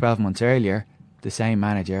there 12 months earlier. The same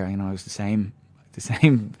manager, you know, it was the same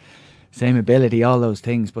ability, all those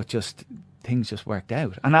things, but just things just worked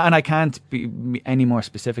out, and I can't be any more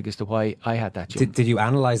specific as to why I had that jump. Did you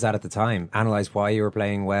analyse that at the time? Analyse why you were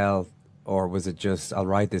playing well, or was it just, I'll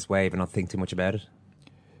ride this wave and not think too much about it?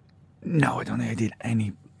 No, I don't think I did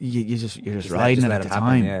any. You're just riding it at the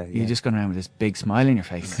time. Yeah. You're just going around with this big smile on your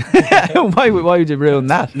face. Why would you ruin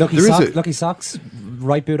that? Lucky socks,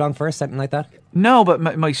 right boot on first, something like that? No, but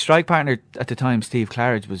my strike partner at the time, Steve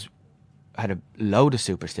Claridge, had a load of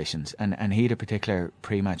superstitions, and he had a particular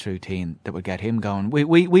pre-match routine that would get him going.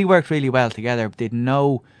 We worked really well together, did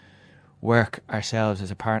no work ourselves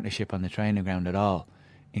as a partnership on the training ground at all.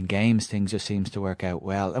 In games, things just seems to work out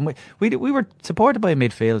well. And we were supported by a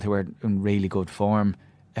midfield who were in really good form.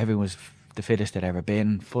 Everyone was the fittest they'd ever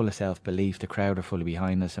been, full of self-belief. The crowd are fully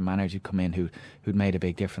behind us. A manager who'd come in who'd made a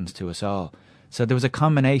big difference to us all. So there was a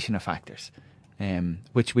combination of factors,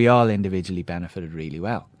 which we all individually benefited really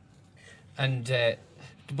well. And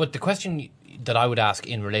but the question that I would ask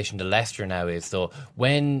in relation to Leicester now is, though,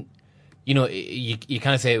 when you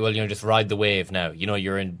kind of say, well, just ride the wave now.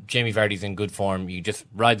 Jamie Vardy's in good form. You just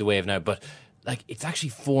ride the wave now. But it's actually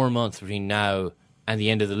 4 months between now and the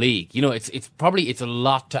end of the league. It's a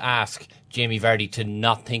lot to ask Jamie Vardy to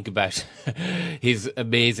not think about his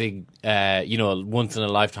amazing, once in a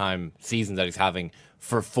lifetime season that he's having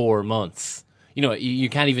for 4 months. You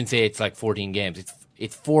can't even say it's like 14 games.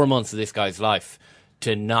 It's 4 months of this guy's life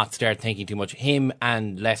to not start thinking too much. Him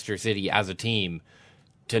and Leicester City as a team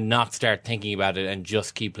to not start thinking about it and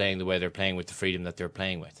just keep playing the way they're playing with the freedom that they're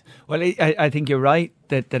playing with. Well, I think you're right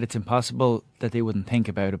that it's impossible that they wouldn't think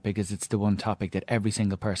about it, because it's the one topic that every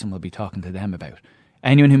single person will be talking to them about.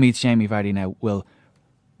 Anyone who meets Jamie Vardy now will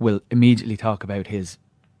immediately talk about his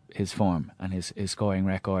form and his scoring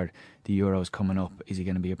record. The Euros coming up. Is he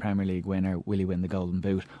going to be a Premier League winner? Will he win the Golden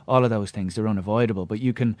Boot? All of those things, they're unavoidable, but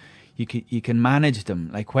you can manage them.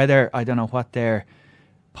 Like whether, I don't know what their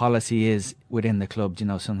policy is within the club.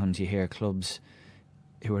 Sometimes you hear clubs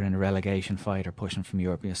who are in a relegation fight or pushing from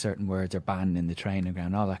Europe, certain words are banned in the training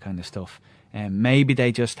ground, all that kind of stuff. Maybe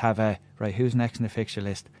they just have right, who's next in the fixture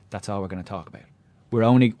list? That's all we're going to talk about.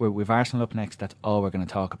 We've Arsenal up next. That's all we're going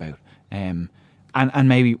to talk about. And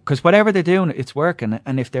maybe because whatever they're doing, it's working.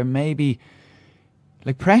 And if there may be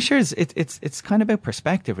like pressures, it's kind of about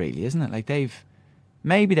perspective, really, isn't it? Like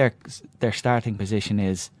maybe their starting position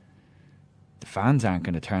is, the fans aren't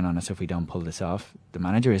going to turn on us if we don't pull this off. The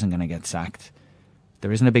manager isn't going to get sacked.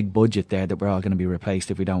 There isn't a big budget there that we're all going to be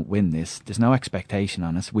replaced if we don't win this. There's no expectation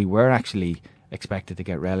on us. We were actually expected to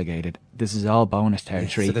get relegated. This is all bonus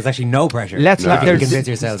territory. So there's actually no pressure. Let's not convince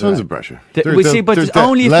yourselves. There's tons of pressure. We see, but it's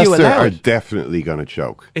only if you allow it. Leicester are definitely going to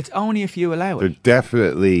choke. It's only if you allow it. They're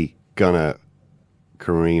definitely going to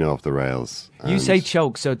careen off the rails. You say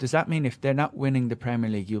choke, so does that mean if they're not winning the Premier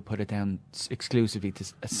League, you'll put it down exclusively to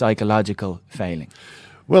a psychological failing?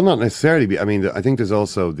 Well, not necessarily. I mean, I think there's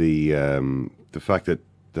also the fact that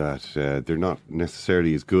they're not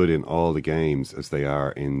necessarily as good in all the games as they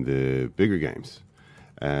are in the bigger games.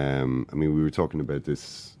 I mean, we were talking about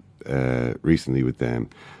this recently with them,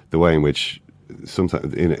 the way in which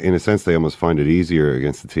sometimes, in a sense, they almost find it easier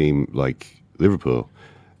against a team like Liverpool,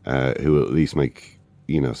 who will at least make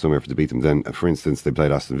some effort to beat them. Then, for instance, they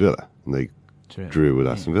played Aston Villa and they drew with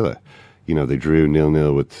Aston Villa. They drew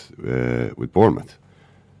 0-0 with Bournemouth.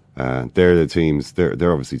 They're the teams.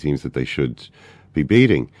 They're obviously teams that they should be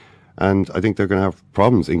beating, and I think they're going to have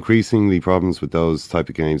problems, increasingly problems with those type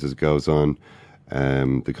of games as it goes on.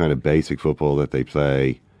 The kind of basic football that they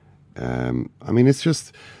play. I mean, it's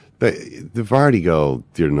just the Vardy goal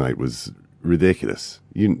the other night was ridiculous.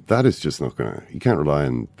 That is just not going to. You can't rely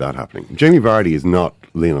on that happening. Jamie Vardy is not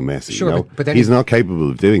Lionel Messi. Sure, but then he's not capable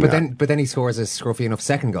of doing that. But then he scores a scruffy enough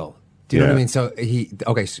second goal. Do you know what I mean? So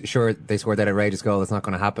sure, they scored that outrageous goal. That's not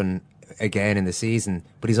going to happen again in the season.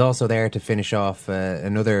 But he's also there to finish off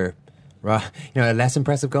another, a less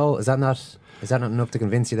impressive goal. Is that not enough to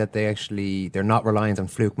convince you that they're not reliant on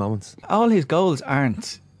fluke moments? All his goals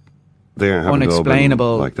aren't. They haven't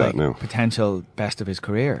unexplainable, like that now. Potential best of his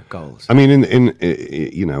career goals. I mean,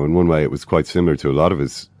 in one way, it was quite similar to a lot of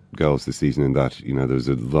his goals this season. In that, there was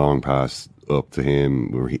a long pass up to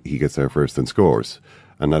him where he gets there first and scores,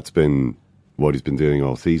 and that's been what he's been doing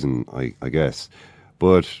all season, I guess.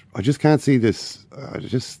 But I just can't see this.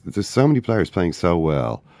 There's so many players playing so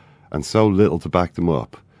well, and so little to back them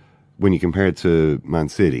up. When you compare it to Man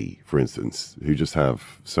City, for instance, who just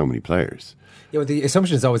have so many players. Yeah, well, the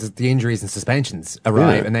assumption is always that the injuries and suspensions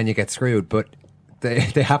arrive and then you get screwed. But they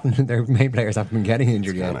happen. Their main players haven't been getting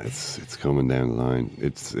injured yet. It's coming down the line.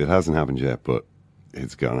 It hasn't happened yet, but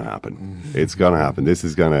it's gonna happen. It's gonna happen. This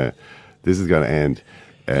is gonna end.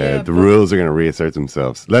 The rules are going to reassert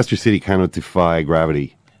themselves. Leicester City cannot defy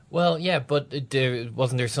gravity. Well, yeah, but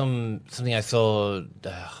wasn't there something I saw?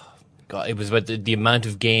 It was about the amount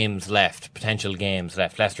of games left, potential games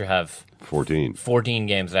left. Leicester have 14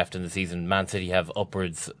 games left in the season. Man City have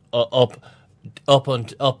upwards up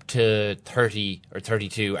to 30 or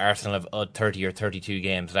 32. Arsenal have 30 or 32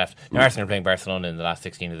 games left. Now, Arsenal are playing Barcelona in the last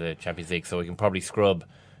 16 of the Champions League, so we can probably scrub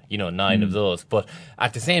 9 of those. But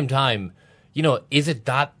at the same time, is it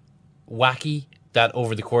that wacky that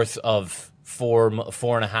over the course of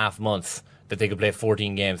 4.5 months that they could play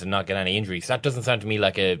 14 games and not get any injuries. That doesn't sound to me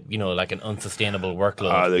like like an unsustainable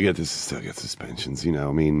workload. They still get suspensions.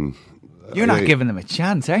 I mean, you're not giving them a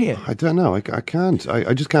chance, are you? I don't know. I can't.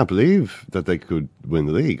 I just can't believe that they could win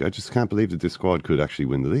the league. I just can't believe that this squad could actually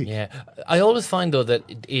win the league. Yeah, I always find though that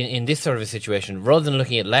in this sort of a situation, rather than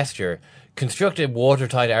looking at Leicester, construct a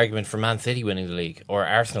watertight argument for Man City winning the league or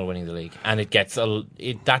Arsenal winning the league, and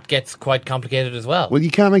that gets quite complicated as well. Well,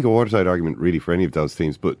 you can't make a watertight argument really for any of those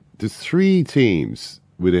teams, but there's 3 teams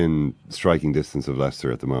within striking distance of Leicester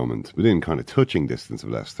at the moment, within kind of touching distance of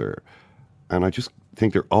Leicester, and I just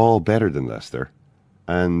think they're all better than Leicester,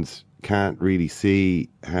 and can't really see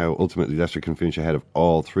how ultimately Leicester can finish ahead of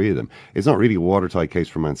all 3 of them. It's not really a watertight case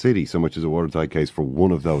for Man City so much as a watertight case for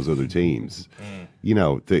one of those other teams.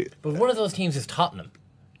 But one of those teams is Tottenham.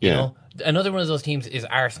 You know? Another one of those teams is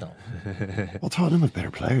Arsenal. Well, Tottenham have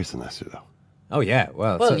better players than Leicester, though. Oh yeah,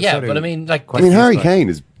 well, but I mean, Harry Kane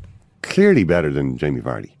is clearly better than Jamie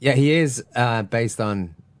Vardy. Yeah, he is based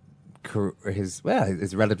on his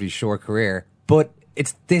relatively short career, but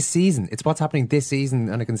it's this season. It's what's happening this season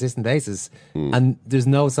on a consistent basis, and there's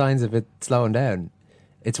no signs of it slowing down.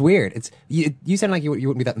 It's weird. It's you sound like you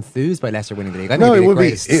wouldn't be that enthused by Leicester winning the league. No, it would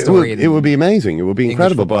be. It would be amazing. It would be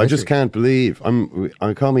incredible. But I just can't believe.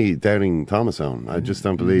 I call me doubting Thomas on. I just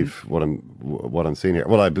don't believe what I'm seeing here.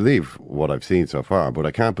 Well, I believe what I've seen so far, but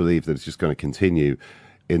I can't believe that it's just going to continue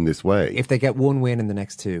in this way. If they get one win in the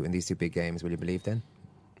next 2 in these 2 big games, will you believe then?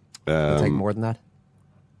 It'll take more than that.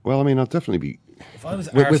 Well, I mean, I'll definitely be. If I was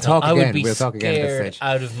Arsenal, I would be scared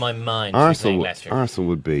out of my mind. Arsenal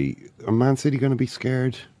would be. Are Man City going to be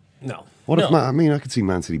scared? No. I could see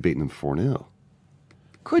Man City beating them 4-0.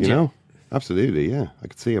 Could you? Know? Absolutely, yeah. I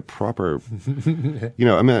could see a proper.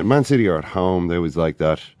 Man City are at home. They always like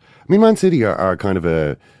that. I mean, Man City are kind of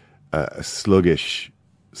a sluggish,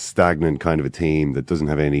 stagnant kind of a team that doesn't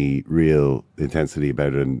have any real intensity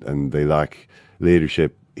about it, and they lack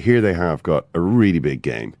leadership. Here they have got a really big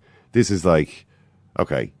game. This is like,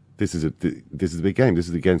 okay, this is a big game. This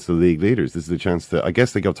is against the league leaders. This is a chance to, I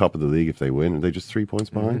guess they go top of the league if they win. Are they just 3 points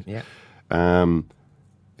behind? Yeah.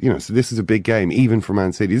 So this is a big game, even for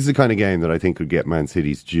Man City. This is the kind of game that I think could get Man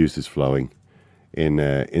City's juices flowing in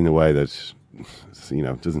a way that,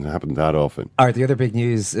 doesn't happen that often. All right, the other big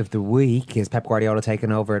news of the week is Pep Guardiola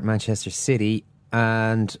taking over at Manchester City,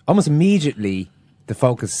 and almost immediately the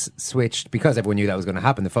focus switched, because everyone knew that was going to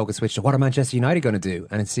happen, the focus switched to what are Manchester United going to do?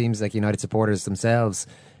 And it seems like United supporters themselves,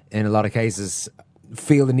 in a lot of cases,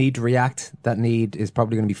 feel the need to react. That need is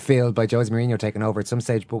probably going to be filled by Jose Mourinho taking over at some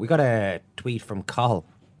stage. But we got a tweet from Cahill,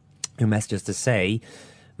 who messaged us to say,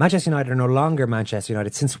 Manchester United are no longer Manchester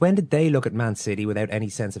United. Since when did they look at Man City without any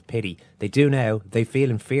sense of pity? They do now. They feel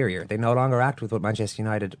inferior. They no longer act with that Manchester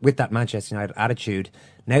United attitude.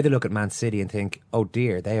 Now they look at Man City and think, oh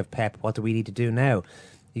dear, they have Pep. What do we need to do now?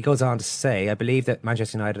 He goes on to say, I believe that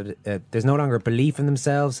Manchester United, there's no longer a belief in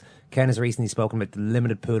themselves. Ken has recently spoken about the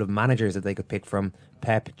limited pool of managers that they could pick from,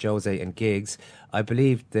 Pep, Jose and Giggs. I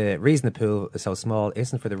believe the reason the pool is so small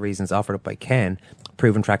isn't for the reasons offered up by Ken,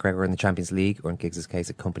 proven track record in the Champions League, or in Giggs' case,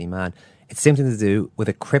 a company man. It's something to do with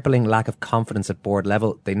a crippling lack of confidence at board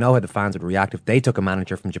level. They know how the fans would react if they took a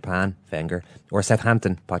manager from Japan, Wenger, or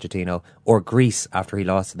Southampton, Pochettino, or Greece after he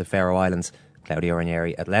lost to the Faroe Islands, Claudio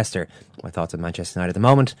Ranieri at Leicester. My thoughts on Manchester United at the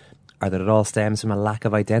moment are that it all stems from a lack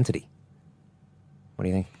of identity. What do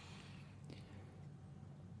you think?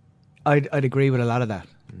 I'd agree with a lot of that.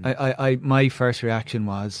 My first reaction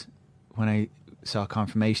was, when I saw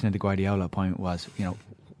confirmation of the Guardiola appointment, was,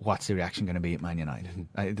 what's the reaction going to be at Man United?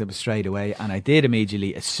 It was straight away, and I did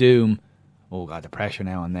immediately assume, oh God, the pressure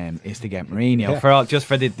now on them is to get Mourinho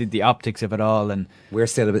for the optics of it all. And we're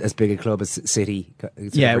still as big a club as City.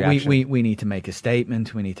 We need to make a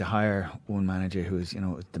statement. We need to hire one manager who is,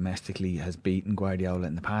 domestically has beaten Guardiola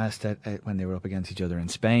in the past when they were up against each other in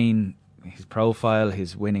Spain. His profile,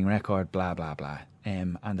 his winning record, blah blah blah,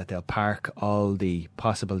 and that they'll park all the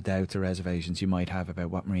possible doubts or reservations you might have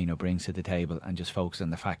about what Mourinho brings to the table and just focus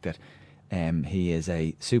on the fact that he is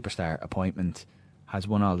a superstar appointment, has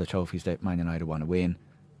won all the trophies that Man United want to win,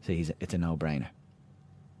 so it's a no-brainer.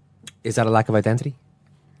 Is that a lack of identity?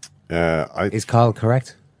 Is Carl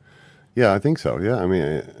correct? Yeah, I think so. Yeah, I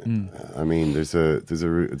mean, there's a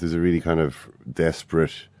really kind of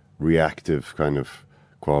desperate, reactive kind of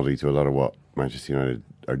quality to a lot of what Manchester United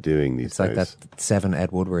are doing these days. It's like that 7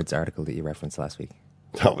 Ed Woodward's article that you referenced last week.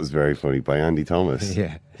 That was very funny, by Andy Thomas.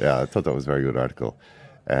 Yeah, I thought that was a very good article.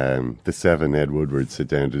 The 7 Ed Woodwards sit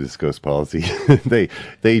down to discuss policy. they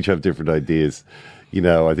each have different ideas.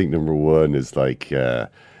 I think number 1 is like,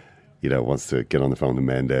 wants to get on the phone to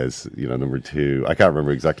Mendes. Number 2, I can't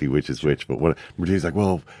remember exactly which is which, but number 2 is like,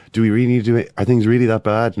 well, do we really need to do it? Are things really that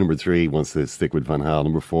bad? Number 3 wants to stick with Van Gaal.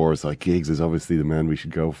 Number 4 is like, Giggs is obviously the man we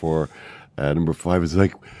should go for. Number 5 is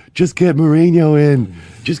like, just get Mourinho in.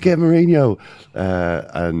 Just get Mourinho.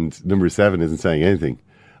 And number 7 isn't saying anything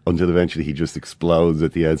until eventually he just explodes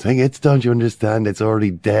at the end saying, don't you understand? It's already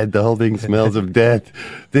dead. The whole thing smells of death.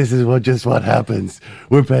 This is what happens.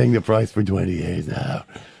 We're paying the price for 20 years now.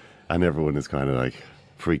 And everyone is kind of like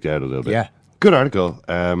freaked out a little bit. Yeah. Good article.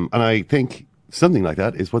 And I think something like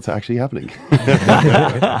that is what's actually happening.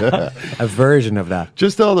 A version of that.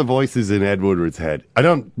 Just all the voices in Ed Woodward's head. I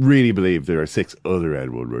don't really believe there are 6 other Ed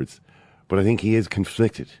Woodwards, but I think he is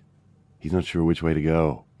conflicted. He's not sure which way to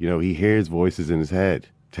go. He hears voices in his head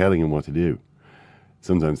telling him what to do.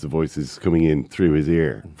 Sometimes the voice is coming in through his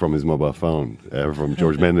ear from his mobile phone, from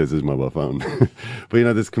George Mendes' mobile phone.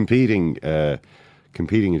 But, there's competing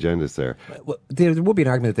agendas there. Well, there would be an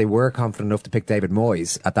argument that they were confident enough to pick David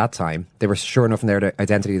Moyes at that time. They were sure enough in their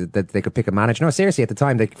identity that they could pick a manager. No, seriously, at the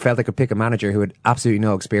time, they felt they could pick a manager who had absolutely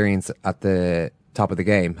no experience at the top of the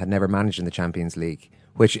game, had never managed in the Champions League,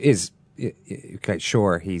 which is... Okay,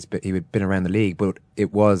 sure, he'd been around the league, but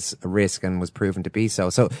it was a risk and was proven to be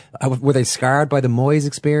so. So, were they scarred by the Moyes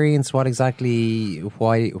experience? What exactly?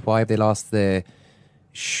 Why have they lost the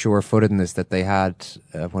sure-footedness that they had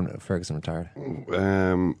when Ferguson retired?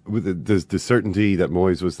 With the certainty that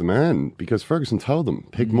Moyes was the man, because Ferguson told them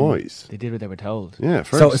pick Moyes. They did what they were told. Yeah,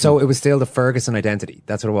 Ferguson. So it was still the Ferguson identity.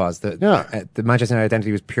 That's what it was. The Manchester United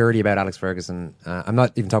identity was purely about Alex Ferguson. I'm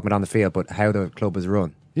not even talking about on the field, but how the club was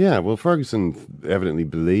run. Yeah, well, Ferguson evidently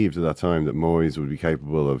believed at that time that Moyes would be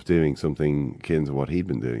capable of doing something akin to what he'd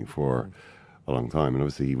been doing for a long time, and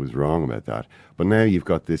obviously he was wrong about that. But now you've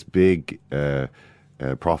got this big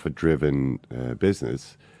profit-driven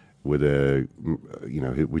business with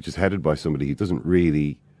which is headed by somebody who doesn't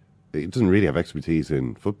really have expertise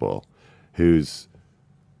in football, who's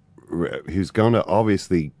going to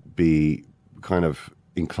obviously be kind of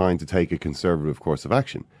inclined to take a conservative course of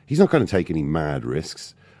action. He's not going to take any mad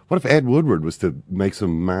risks. What if Ed Woodward was to make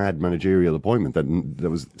some mad managerial appointment that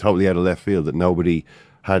was totally out of left field that nobody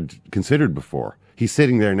had considered before? He's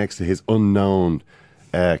sitting there next to his unknown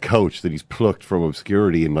coach that he's plucked from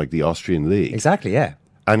obscurity in like the Austrian league. Exactly, yeah.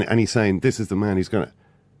 And he's saying, this is the man who's going to...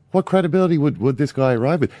 What credibility would this guy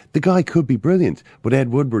arrive with? The guy could be brilliant, but Ed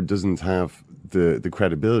Woodward doesn't have the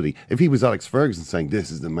credibility. If he was Alex Ferguson saying,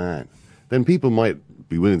 this is the man, then people might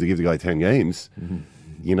be willing to give the guy 10 games,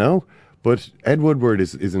 But Ed Woodward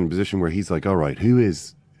is in a position where he's like, all right,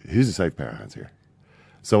 who's a safe pair of hands here?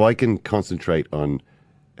 So I can concentrate on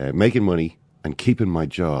making money and keeping my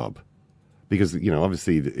job. Because,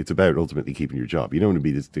 obviously it's about ultimately keeping your job. You don't want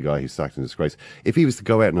to be the guy who's sacked in disgrace. If he was to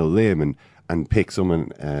go out on a limb and pick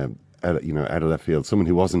someone out of left field, someone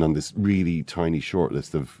who wasn't on this really tiny short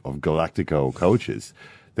list of Galactico coaches,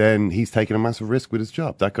 then he's taking a massive risk with his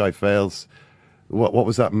job. That guy fails. What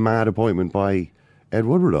was that mad appointment by Ed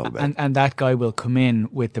Woodward all about? And that guy will come in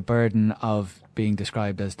with the burden of being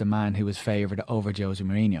described as the man who was favoured over Jose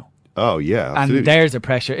Mourinho. Oh, yeah, absolutely. And there's a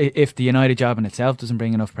pressure. If the United job in itself doesn't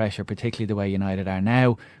bring enough pressure, particularly the way United are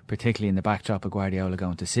now, particularly in the backdrop of Guardiola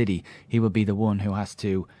going to City, he will be the one who has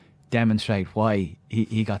to demonstrate why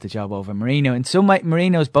he got the job over Mourinho. And some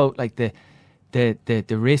Mourinho's both like the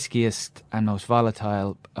riskiest and most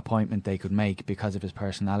volatile appointment they could make because of his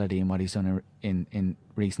personality and what he's done in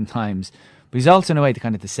recent times. But he's also in a way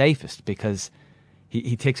the safest because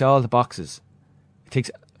he ticks all the boxes. He ticks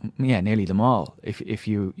nearly them all. If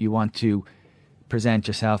you want to present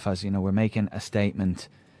yourself as, we're making a statement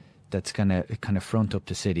that's gonna kind of front up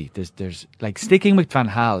the City. There's like sticking with Van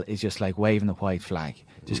Gaal is just like waving the white flag.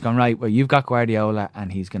 Just going, right, well, you've got Guardiola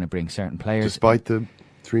and he's going to bring certain players. Despite the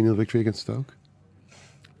 3-0 victory against Stoke?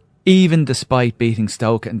 Even despite beating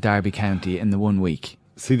Stoke and Derby County in the 1 week.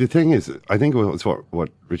 See, the thing is, I think it's what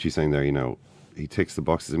Richie's saying there, he ticks the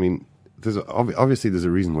boxes. I mean, obviously there's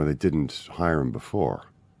a reason why they didn't hire him before.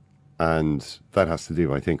 And that has to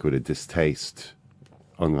do, I think, with a distaste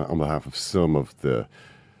on behalf of some of the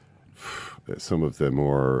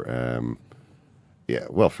more,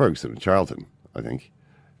 Ferguson and Charlton, I think,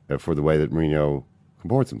 for the way that Mourinho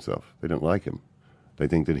comports himself. They don't like him. They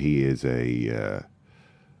think that he is a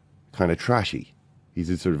kind of trashy. He's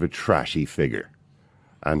a sort of a trashy figure.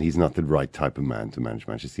 And he's not the right type of man to manage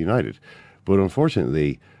Manchester United. But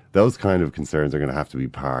unfortunately, those kind of concerns are going to have to be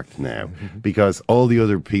parked now because all the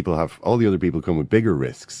other people come with bigger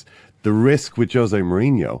risks. The risk with Jose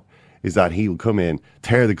Mourinho is that he'll come in,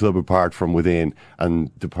 tear the club apart from within,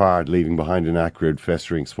 and depart, leaving behind an acrid,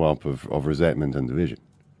 festering swamp of resentment and division.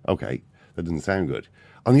 Okay, That doesn't sound good.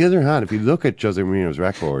 On the other hand, if you look at Jose Mourinho's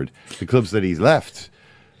record, the clubs that he's left,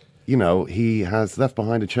 you know, he has left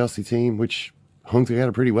behind a Chelsea team which hung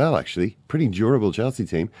together pretty well, actually. Pretty durable Chelsea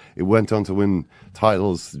team. It went on to win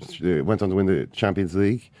titles. It went on to win the Champions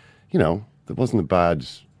League. You know, it wasn't a bad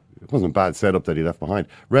setup that he left behind.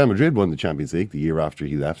 Real Madrid won the Champions League the year after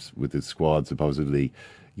he left, with his squad supposedly,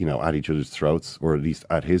 you know, at each other's throats, or at least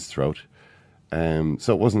at his throat.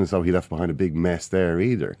 So it wasn't as though he left behind a big mess there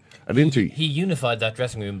either. At Inter, he unified that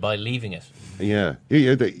dressing room by leaving it. Yeah,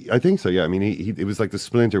 I think so. Yeah, I mean, it was like the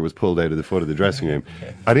splinter was pulled out of the foot of the dressing room.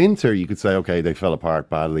 At Inter, you could say, okay, they fell apart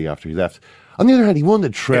badly after he left. On the other hand, he won the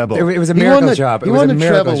treble. It was a miracle job. It was a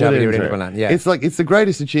miracle job with Inter Milan. Yeah, it's the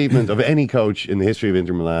greatest achievement of any coach in the history of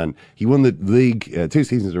Inter Milan. He won the league 2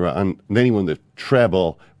 seasons in a row, and then he won the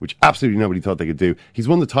treble, which absolutely nobody thought they could do. He's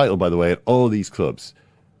won the title, by the way, at all these clubs.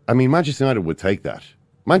 I mean, Manchester United would take that.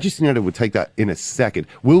 Manchester United would take that in a second.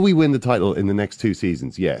 Will we win the title in the next 2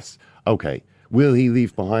 seasons? Yes. Okay. Will he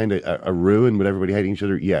leave behind a ruin with everybody hating each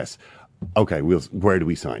other? Yes. Okay, where do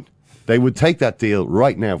we sign? They would take that deal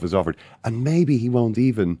right now if it was offered. And maybe he won't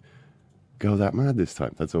even go that mad this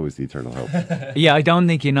time. That's always the eternal hope. Yeah, I don't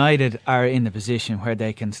think United are in the position where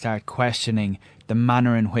they can start questioning the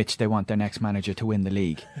manner in which they want their next manager to win the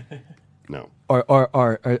league. No. Or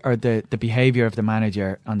the behaviour of the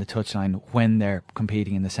manager on the touchline when they're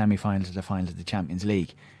competing in the semi-finals or the finals of the Champions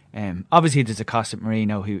League. Obviously, there's a cost at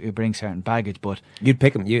Mourinho who brings certain baggage, but you'd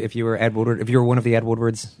pick him if you were Ed Woodward. If you were one of the Ed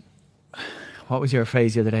Woodwards. What was your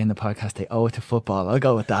phrase the other day in the podcast? They owe it to football. I'll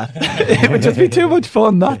go with that. It would just be too much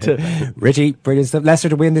fun not to. Richie, brilliant stuff. Leicester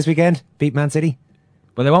to win this weekend. Beat Man City.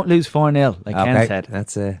 Well, they won't lose 4-0, like Ken said.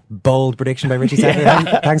 That's a bold prediction by Richie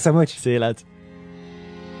Satter. Thanks so much. See you, lads.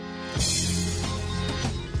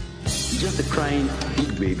 Just a crying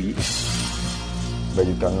big baby. But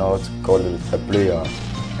you cannot call a player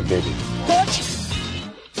a baby. Coach!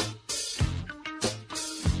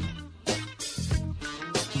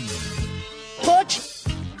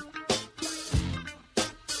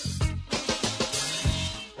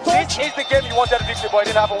 Which is the game you wanted a victory, but you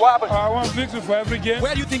didn't have a weapon? I want victory for every game.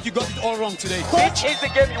 Where do you think you got it all wrong today? Which is the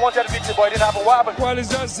game you wanted a victory, but you didn't have a weapon? Well, it's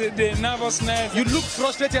just the nervousness. You look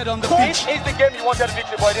frustrated on the pitch. Which is the game you wanted a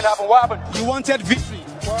victory, but you didn't have a weapon? You wanted victory.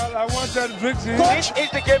 Well, I wanted victory. Which is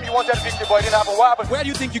the game you wanted a victory, but you didn't have a weapon? Where do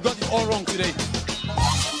you think you got it all wrong today?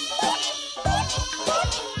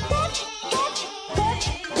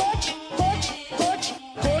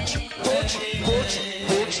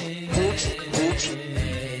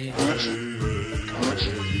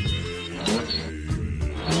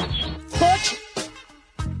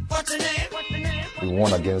 We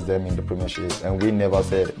won against them in the Premiership, and we never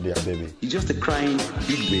said they are baby. He's just a crying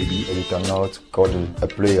big baby. But you cannot call a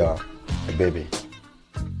player a baby.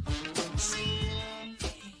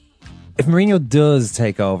 If Mourinho does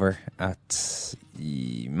take over at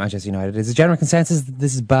Manchester United, is the general consensus that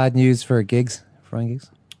this is bad news for Giggs, for Ryan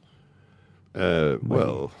Giggs?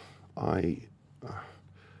 Well, I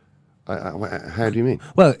how do you mean?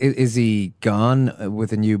 Well, is he gone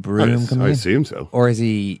with a new broom coming in? I assume so. Or is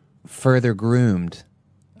he further groomed,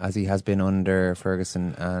 as he has been under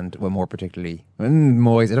Ferguson and, well, more particularly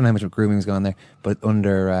Moyes? I don't know how much of grooming has gone there, but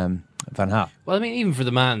under Van Gaal. Well, I mean, even for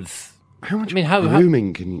the man's... How much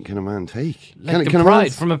grooming can a man take? Like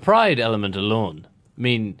from a pride element alone. I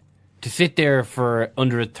mean, to sit there for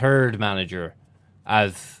under a third manager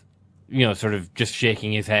as, you know, sort of just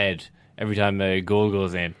shaking his head every time a goal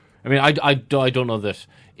goes in. I mean, I don't know that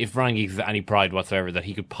if Ryan Giggs has any pride whatsoever that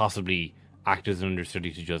he could possibly act as an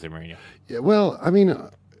understudy to Jose Mourinho. Yeah, well, I mean,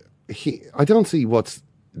 I don't see what's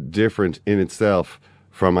different in itself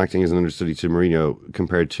from acting as an understudy to Mourinho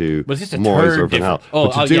compared to Moyes or Van Gaal.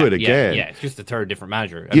 But to do it again, yeah, it's just a third different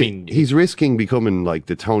manager. I mean, he's risking becoming like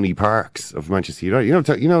the Tony Parks of Manchester United.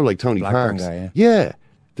 You know, like Tony Blackburn Parks. Guy, yeah,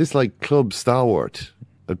 this like club stalwart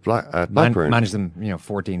at Blackburn. Managed them,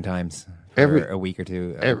 14 times for a week or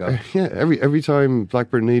two ago. Every time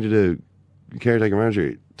Blackburn needed a caretaker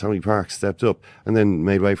manager, Tony Parks stepped up and then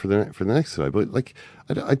made way for the next guy. But like,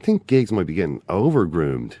 I think Giggs might be getting over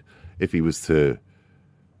groomed if he was to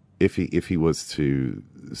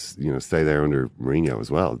stay there under Mourinho as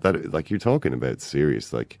well. That, like, you're talking about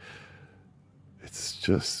serious, like, it's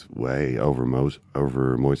just way over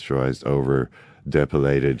moisturized, over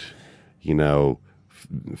depilated,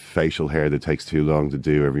 facial hair that takes too long to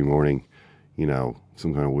do every morning,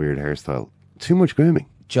 some kind of weird hairstyle. Too much grooming.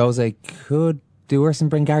 Jose could do worse and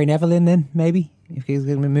bring Gary Neville in then, maybe, if he's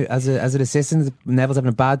going to move as an assistant. Neville's having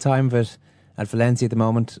a bad time, but at Valencia at the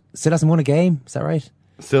moment, still hasn't won a game. Is that right?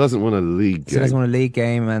 Still hasn't won a league game. Still hasn't won a league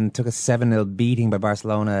game and took a 7-0 beating by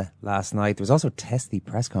Barcelona last night. There was also a testy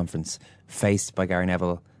press conference faced by Gary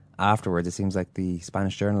Neville afterwards. It seems like the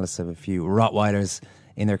Spanish journalists have a few Rottweilers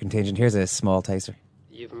in their contingent. Here's a small taster.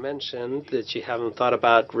 You've mentioned that you haven't thought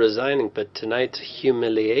about resigning, but tonight's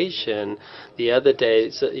humiliation. The other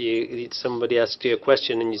day, somebody asked you a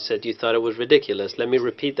question and you said you thought it was ridiculous. Let me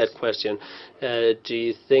repeat that question. Do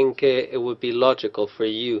you think it would be logical for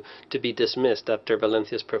you to be dismissed after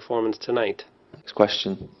Valencia's performance tonight? Next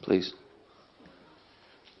question, please.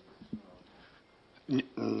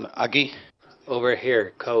 Aggie? Over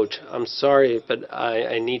here, Coach. I'm sorry, but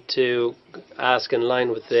I need to ask in line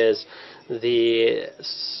with this. The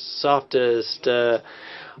softest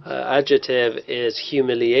adjective is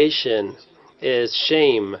humiliation, is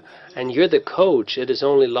shame. And you're the coach. It is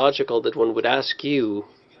only logical that one would ask you.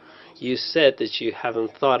 You said that you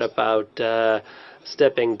haven't thought about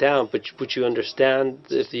stepping down, but would you understand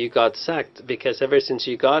if you got sacked? Because ever since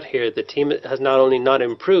you got here, the team has not only not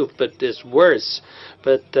improved, but is worse.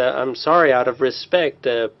 But I'm sorry, out of respect,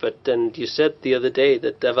 and you said the other day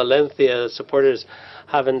that the Valencia supporters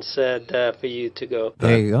haven't said for you to go.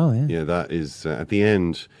 There you go, yeah. Yeah, that is, at the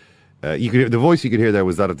end, you could hear, the voice you could hear there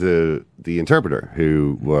was that of the interpreter,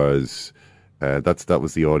 who was... that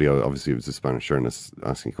was the audio. Obviously, it was a Spanish journalist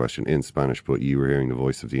asking a question in Spanish, but you were hearing the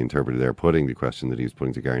voice of the interpreter there putting the question that he was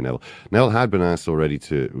putting to Gary Neville. Neville had been asked already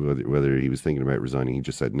to whether he was thinking about resigning. He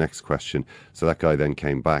just said, next question. So that guy then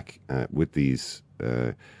came back with these...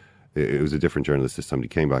 it was a different journalist this time. He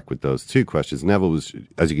came back with those two questions. Neville was,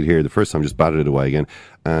 as you could hear, the first time just batted it away again.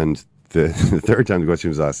 And the third time the question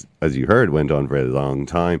was asked, as you heard, went on for a long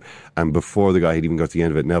time. And before the guy had even got to the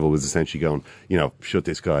end of it, Neville was essentially going, shut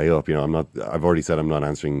this guy up. I've already said I'm not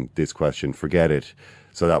answering this question. Forget it.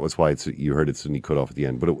 So that was why you heard it suddenly cut off at the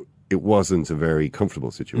end. But it wasn't a very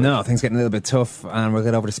comfortable situation. No, things getting a little bit tough, and we'll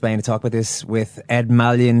get over to Spain to talk about this with Ed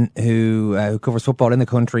Malyon, who covers football in the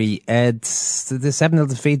country. Ed, the 7-0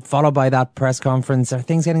 defeat followed by that press conference, are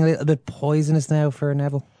things getting a little bit poisonous now for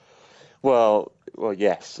Neville? Well,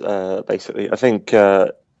 yes, basically. I think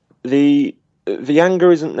the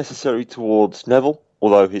anger isn't necessarily towards Neville,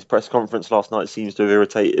 although his press conference last night seems to have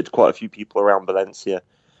irritated quite a few people around Valencia.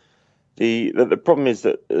 The problem is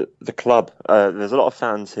that the club, there's a lot of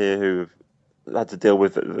fans here who've had to deal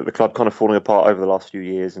with the club kind of falling apart over the last few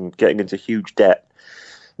years and getting into huge debt.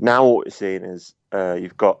 Now what we're seeing is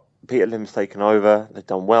you've got Peter Lim's taken over. They've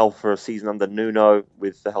done well for a season under Nuno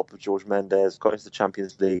with the help of George Mendes, got into the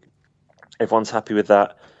Champions League. Everyone's happy with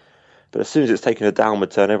that. But as soon as it's taken a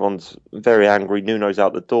downward turn, everyone's very angry. Nuno's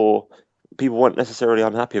out the door. People weren't necessarily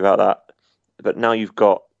unhappy about that. But now you've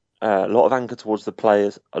got a lot of anger towards the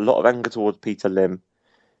players, a lot of anger towards Peter Lim.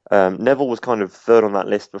 Neville was kind of third on that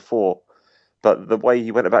list before, but the way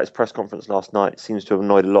he went about his press conference last night seems to have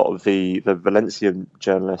annoyed a lot of the Valencian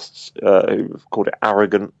journalists who've called it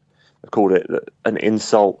arrogant, have called it an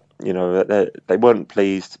insult. They weren't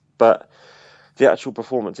pleased. But the actual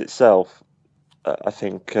performance itself, I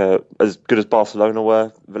think, as good as Barcelona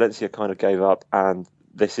were, Valencia kind of gave up, and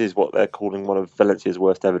this is what they're calling one of Valencia's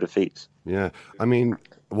worst ever defeats. Yeah, I mean,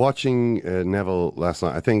 watching Neville last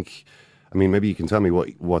night, maybe you can tell me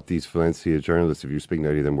what these Valencia journalists, if you're speaking to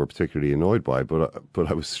any of them, were particularly annoyed by, but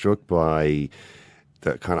I was struck by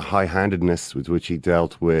the kind of high-handedness with which he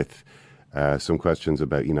dealt with some questions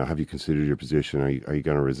about, have you considered your position? Are you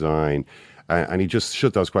going to resign? And he just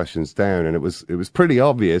shut those questions down, and it was pretty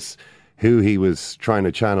obvious who he was trying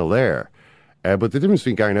to channel there. But the difference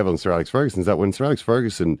between Gary Neville and Sir Alex Ferguson is that when Sir Alex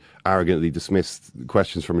Ferguson arrogantly dismissed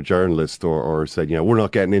questions from a journalist or said, we're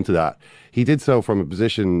not getting into that, he did so from a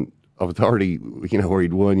position of authority, where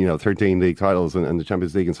he'd won, 13 league titles and the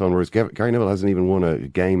Champions League and so on, whereas Gary Neville hasn't even won a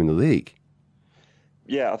game in the league.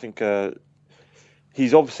 Yeah, I think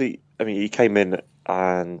he's obviously, he came in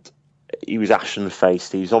and he was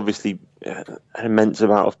ashen-faced. He's obviously an immense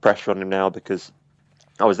amount of pressure on him now, because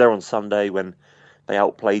I was there on Sunday when they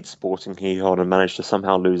outplayed Sporting Gijón and managed to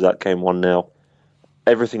somehow lose that game 1-0.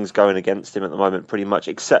 Everything's going against him at the moment, pretty much,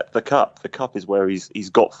 except the Cup. The Cup is where he's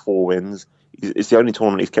got 4 wins. It's the only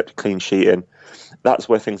tournament he's kept a clean sheet in. That's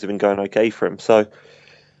where things have been going okay for him. So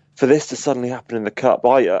for this to suddenly happen in the Cup,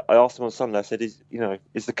 I asked him on Sunday, I said, is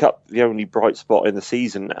the Cup the only bright spot in the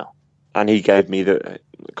season now? And he gave me the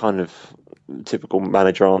kind of typical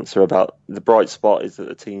manager answer about the bright spot is that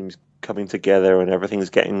the team's coming together and everything's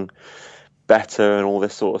getting better and all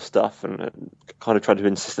this sort of stuff, and kind of tried to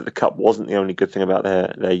insist that the Cup wasn't the only good thing about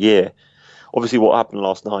their year. Obviously, what happened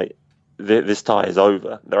last night, this tie is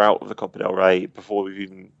over. They're out of the Copa del Rey before we've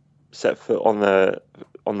even set foot on the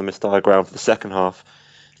Mestalla ground for the second half.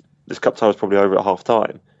 This Cup tie was probably over at half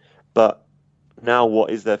time. But now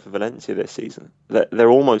what is there for Valencia this season? They're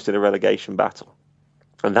almost in a relegation battle,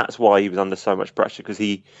 and that's why he was under so much pressure, because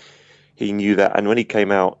he knew that. And when he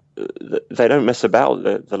came out, they don't mess about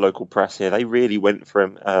the local press here. They really went for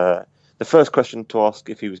him. The first question to ask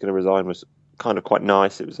if he was going to resign was kind of quite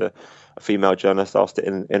nice. It was a female journalist asked it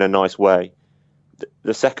in a nice way.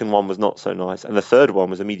 The second one was not so nice, and the third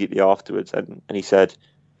one was immediately afterwards. And he said,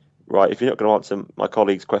 "Right, if you're not going to answer my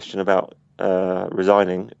colleague's question about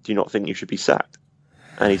resigning, do you not think you should be sacked?"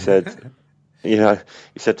 And he said, he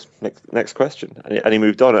said next question, and he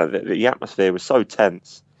moved on. The atmosphere was so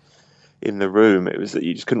tense in the room. It was that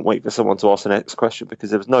you just couldn't wait for someone to ask the next question,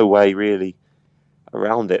 because there was no way really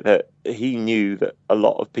around it. That he knew that a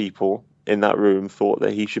lot of people in that room thought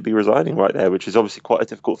that he should be resigning right there, which is obviously quite a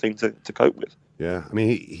difficult thing to cope with. Yeah, I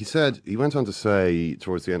mean, he went on to say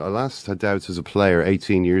towards the end, "I last had doubts as a player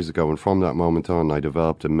 18 years ago, and from that moment on, I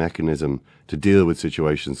developed a mechanism to deal with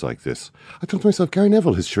situations like this." I thought to myself, Gary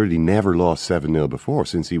Neville has surely never lost 7-0 before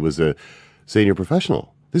since he was a senior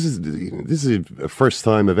professional. This is a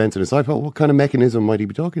first-time event in his life. What kind of mechanism might he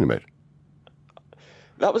be talking about?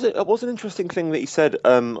 That was it. That was an interesting thing that he said.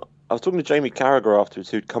 I was talking to Jamie Carragher afterwards,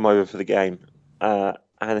 who'd come over for the game, and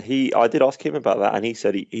I did ask him about that, and he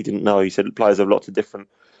said he didn't know. He said players have lots of different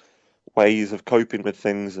ways of coping with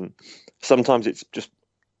things, and sometimes it's just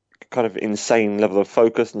kind of insane level of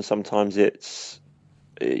focus, and sometimes it's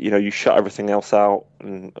you shut everything else out,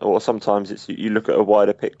 or sometimes it's you look at a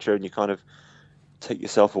wider picture and you kind of take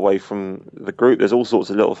yourself away from the group. There's all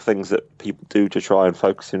sorts of little things that people do to try and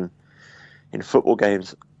focus in football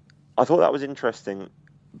games. I thought that was interesting,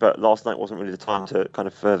 but last night wasn't really the time to kind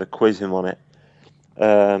of further quiz him on it.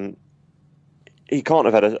 He can't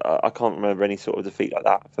have had I can't remember any sort of defeat like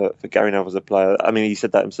that for Gary Neville as a player. I mean, he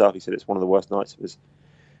said that himself. He said it's one of the worst nights of his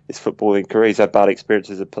footballing career. He's had bad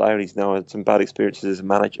experiences as a player, and he's now had some bad experiences as a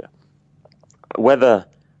manager. Whether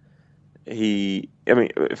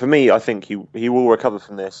for me, I think he will recover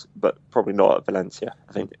from this, but probably not at Valencia.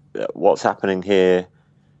 I think what's happening here,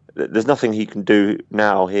 there's nothing he can do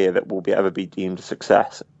now here that will ever be deemed a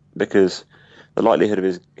success, because the likelihood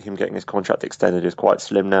of him getting his contract extended is quite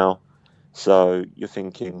slim now. So you're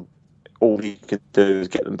thinking all he can do is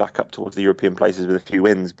get them back up towards the European places with a few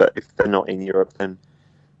wins, but if they're not in Europe, then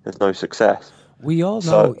there's no success. We all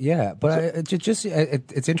know, yeah, but it's interesting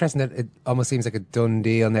that it almost seems like a done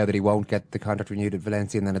deal now that he won't get the contract renewed at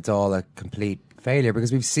Valencia, and then it's all a complete failure,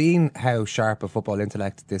 because we've seen how sharp a football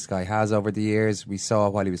intellect this guy has over the years. We saw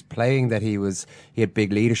while he was playing that he had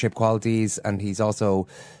big leadership qualities, and he's also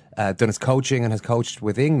done his coaching and has coached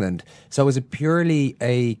with England. So is it purely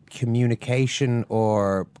a communication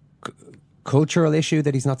or cultural issue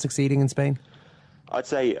that he's not succeeding in Spain? I'd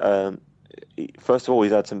say, first of all,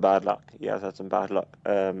 he's had some bad luck. He has had some bad luck.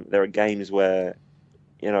 There are games where,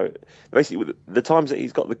 basically the times that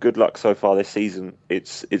he's got the good luck so far this season,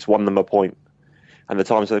 it's won them a point. And the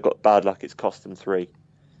times they've got bad luck, it's cost them 3,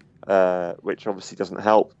 which obviously doesn't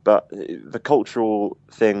help. But the cultural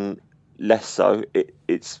thing, less so.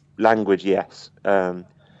 It's language, yes.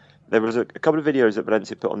 There was a couple of videos that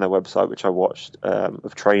Valencia put on their website, which I watched,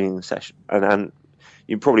 of training session. And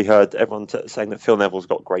you probably heard everyone saying that Phil Neville's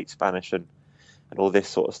got great Spanish and all this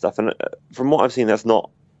sort of stuff. And from what I've seen, that's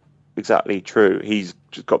not exactly true. He's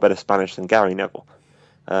just got better Spanish than Gary Neville.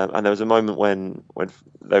 And there was a moment when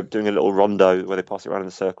they were doing a little rondo where they pass it around in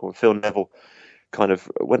a circle, and Phil Neville kind of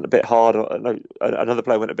went a bit hard. Another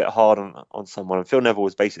player went a bit hard on someone, and Phil Neville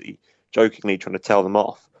was basically jokingly trying to tell them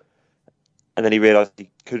off. And then he realised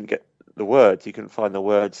he couldn't get the words. He couldn't find the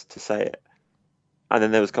words to say it. And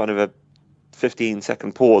then there was kind of a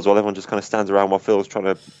 15-second pause while everyone just kind of stands around while Phil's trying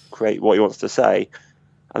to create what he wants to say.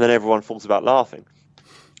 And then everyone falls about laughing.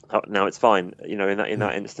 Now it's fine. In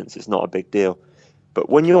that instance, it's not a big deal. But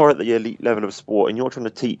when you're at the elite level of sport and you're trying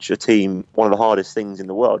to teach a team one of the hardest things in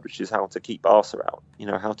the world, which is how to keep Barca out,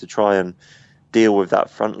 how to try and deal with that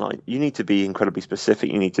front line, you need to be incredibly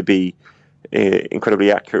specific. You need to be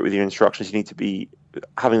incredibly accurate with your instructions. You need to be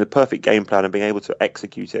having the perfect game plan and being able to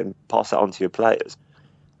execute it and pass it on to your players.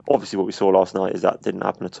 Obviously, what we saw last night is that didn't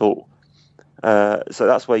happen at all. So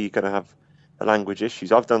that's where you're going to have the language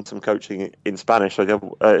issues. I've done some coaching in Spanish, so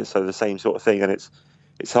the same sort of thing, and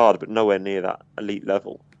it's hard, but nowhere near that elite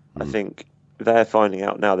level. I think they're finding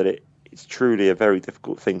out now that it's truly a very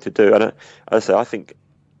difficult thing to do. And as I say, I think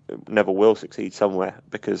Neville will succeed somewhere,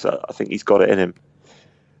 because I think he's got it in him.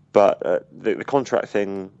 But the contract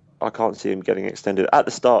thing, I can't see him getting extended. At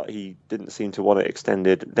the start, he didn't seem to want it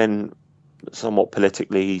extended. Then, somewhat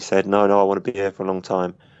politically, he said, no, I want to be here for a long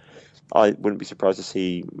time. I wouldn't be surprised to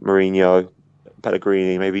see Mourinho,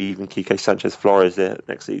 Pellegrini, maybe even Quique Sanchez Flores there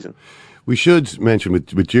next season. We should mention,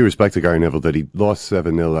 with due respect to Gary Neville, that he lost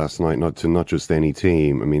 7-0 last night, not just any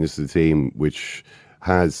team. I mean, this is a team which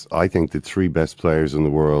has, I think, the three best players in the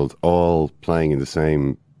world all playing in the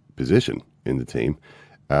same position in the team.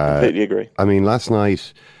 Completely agree. I mean, last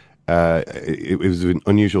night, it was an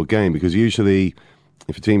unusual game because usually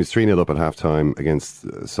if a team is 3-0 up at half-time against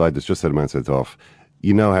a side that's just had a man's head off,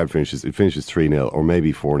 you know how it finishes. It finishes 3-0 or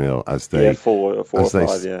maybe 4-0 as they, four or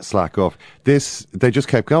five, yeah. slack off. They just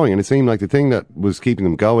kept going, and it seemed like the thing that was keeping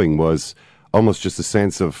them going was almost just a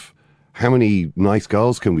sense of how many nice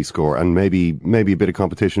goals can we score, and maybe a bit of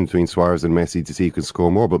competition between Suarez and Messi to see who can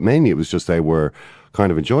score more. But mainly it was just they were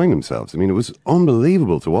kind of enjoying themselves. I mean, it was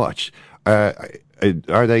unbelievable to watch. Are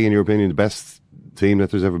they, in your opinion, the best team that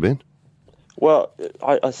there's ever been? Well,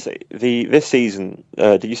 I see. This season,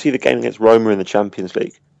 did you see the game against Roma in the Champions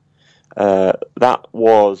League? That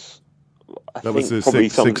was, I think, was a probably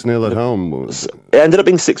 6-0 at home. It ended up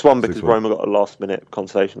being 6-1 because Roma got a last-minute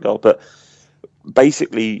consolation goal. But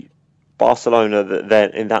basically, Barcelona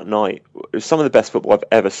then in that night, it was some of the best football I've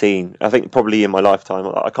ever seen. I think probably in my lifetime.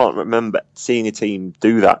 I can't remember seeing a team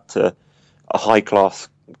do that to a high-class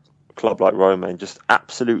club like Roma and just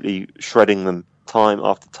absolutely shredding them time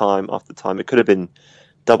after time after time. It could have been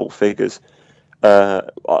double figures. I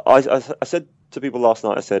said to people last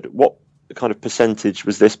night, I said, what kind of percentage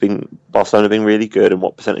was this being Barcelona being really good and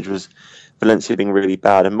what percentage was Valencia being really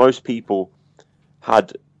bad? And most people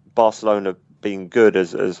had Barcelona being good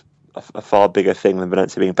as a far bigger thing than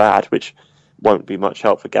Valencia being bad, which won't be much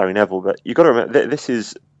help for Gary Neville. But you've got to remember, this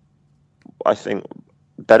is, I think,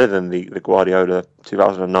 better than the Guardiola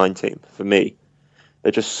 2019 for me.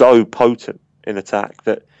 They're just so potent in attack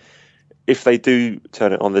that if they do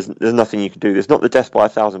turn it on, there's nothing you can do. There's not the death by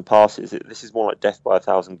 1,000 passes. This is more like death by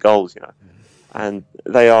 1,000 goals, you know. And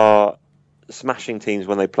they are smashing teams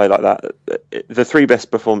when they play like that. The three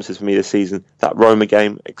best performances for me this season: that Roma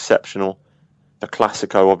game, exceptional. The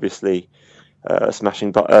Clasico, obviously,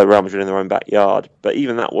 smashing Real Madrid in their own backyard. But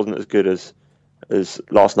even that wasn't as good as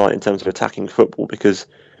last night in terms of attacking football because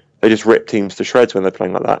they just rip teams to shreds when they're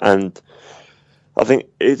playing like that. And I think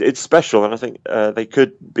it's special, and I think they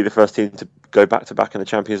could be the first team to go back-to-back in the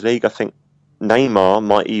Champions League. I think Neymar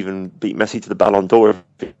might even beat Messi to the Ballon d'Or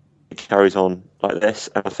if he carries on like this,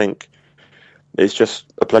 and I think it's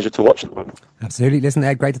just a pleasure to watch them. Absolutely. Listen,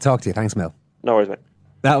 Ed, great to talk to you. Thanks, Mel. No worries, mate.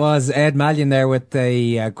 That was Ed Mallion there with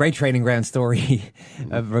a great training ground story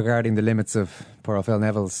regarding the limits of poor old Phil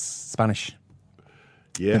Neville's Spanish.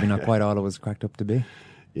 Yeah. Maybe not quite all it was cracked up to be.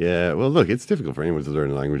 Yeah, well, look, it's difficult for anyone to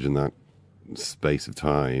learn a language in that space of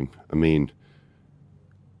time. I mean,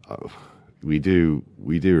 we do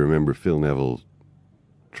remember Phil Neville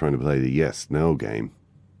trying to play the yes/no game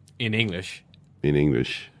in English. Oh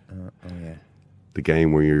yeah, the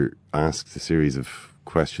game where you're asked a series of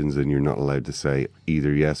questions and you're not allowed to say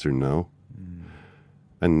either yes or no.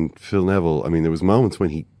 And Phil Neville, I mean, there was moments when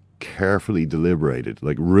he carefully deliberated,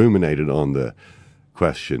 like ruminated on the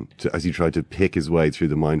question as he tried to pick his way through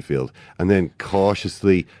the minefield, and then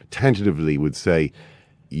cautiously, tentatively would say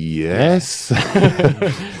yes.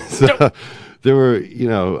 So there were, you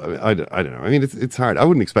know, I don't know. I mean, it's hard. I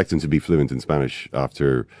wouldn't expect him to be fluent in Spanish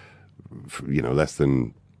after, you know, less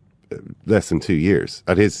than 2 years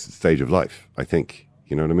at his stage of life, I think.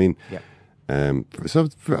 You know what I mean? Yeah. So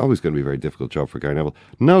it's always going to be a very difficult job for Gary Neville.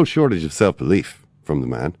 No shortage of self-belief from the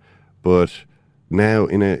man, but now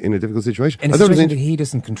in a difficult situation. In a situation that he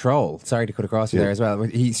doesn't control. Sorry to cut across you there as well.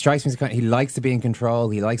 He strikes me as he likes to be in control.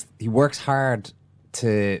 He works hard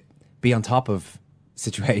to be on top of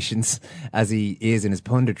situations as he is in his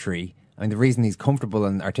punditry. I mean, the reason he's comfortable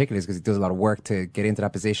and articulate is because he does a lot of work to get into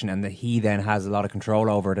that position, and that he then has a lot of control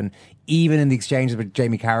over it. And even in the exchanges with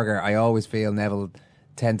Jamie Carragher, I always feel Neville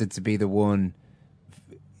tended to be the one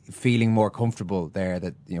feeling more comfortable there,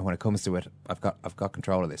 that, you know, when it comes to it, I've got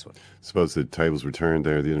control of this one. I suppose the tables were turned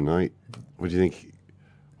there the other night. What do you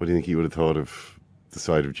think he would have thought of the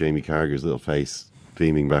sight of Jamie Carragher's little face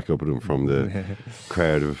beaming back up at him from the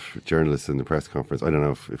crowd of journalists in the press conference? I don't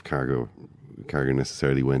know if Carragher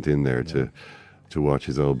necessarily went in there to watch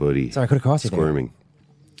his old buddy. Sorry, I could have cost you squirming.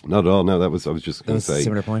 Not at all. No, I was just going to say. A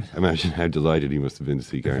similar point. Imagine how delighted he must have been to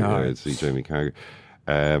see Jamie Carragher.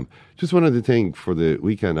 Just one other thing for the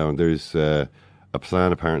weekend, Alan. There's a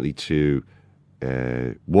plan apparently to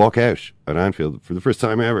walk out at Anfield for the first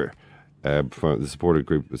time ever. The supporters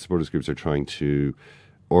groups are trying to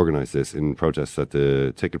organise this in protest at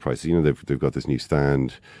the ticket prices. You know, they've got this new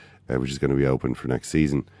stand which is going to be open for next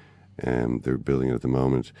season. They're building it at the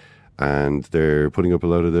moment, and they're putting up a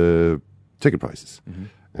lot of the ticket prices.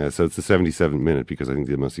 Mm-hmm. So it's the 77 minute, because I think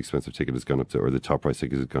the most expensive ticket has gone up to, or the top price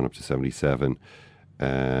ticket has gone up to 77.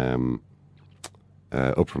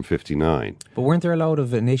 up from 59. But weren't there a load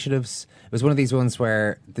of initiatives? It was one of these ones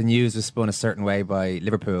where the news was spun a certain way by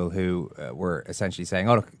Liverpool, who were essentially saying,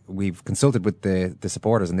 "Oh, look, we've consulted with the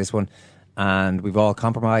supporters on this one, and we've all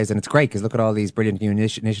compromised, and it's great because look at all these brilliant new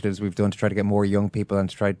initiatives we've done to try to get more young people and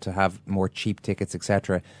to try to have more cheap tickets,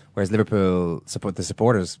 etc." Whereas Liverpool the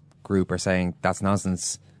supporters group are saying that's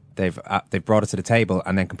nonsense. They've brought us to the table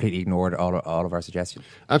and then completely ignored all of our suggestions.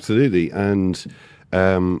 Absolutely, and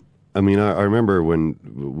I mean, I remember when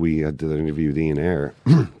we had that interview with Ian Eyre,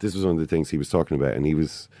 this was one of the things he was talking about, and he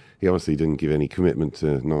obviously didn't give any commitment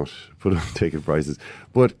to not put up ticket prices.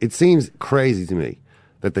 But it seems crazy to me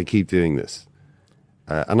that they keep doing this.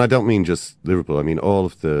 And I don't mean just Liverpool, I mean all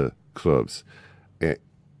of the clubs. I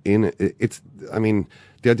mean,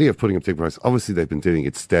 the idea of putting up ticket prices, obviously they've been doing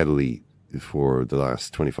it steadily for the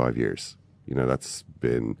last 25 years. You know, that's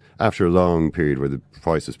been, after a long period where the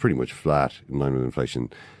price is pretty much flat in line with inflation,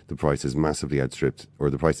 the price has massively outstripped, or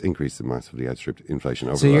the price increase has massively outstripped inflation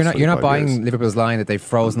over the last 25 years. So you're not buying Liverpool's line that they've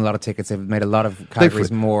frozen a lot of tickets, they've made a lot of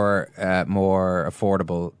categories more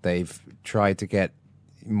affordable, they've tried to get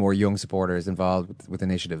more young supporters involved with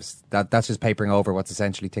initiatives. That's just papering over what's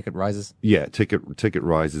essentially ticket rises? Yeah, ticket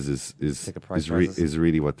rises is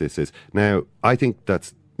really what this is. Now, I think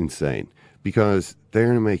that's insane because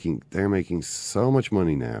they're making so much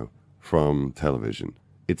money now from television.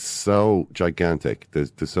 It's so gigantic,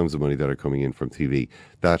 the sums of money that are coming in from TV,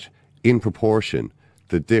 that in proportion,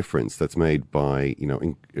 the difference that's made by,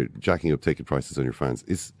 jacking up ticket prices on your fans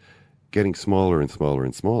is getting smaller and smaller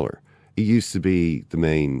and smaller. It used to be the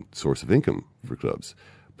main source of income for clubs,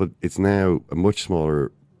 but it's now a much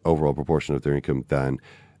smaller overall proportion of their income than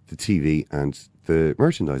the TV and the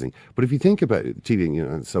merchandising. But if you think about it,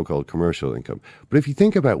 TV, so-called commercial income, but if you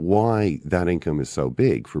think about why that income is so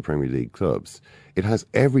big for Premier League clubs, it has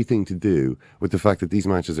everything to do with the fact that these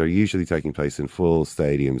matches are usually taking place in full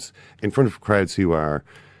stadiums, in front of crowds who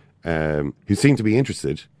seem to be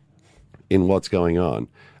interested in what's going on.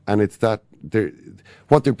 And it's that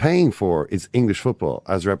what they're paying for is English football,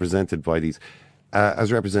 as represented by these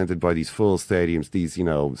full stadiums, these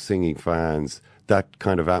singing fans, that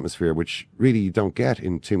kind of atmosphere, which really you don't get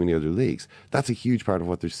in too many other leagues. That's a huge part of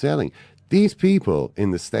what they're selling. These people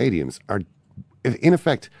in the stadiums are, in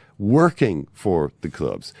effect, working for the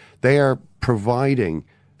clubs. They are providing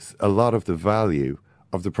a lot of the value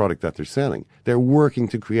of the product that they're selling. They're working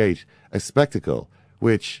to create a spectacle,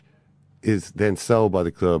 which is then sold by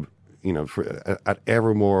the club, at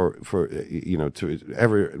to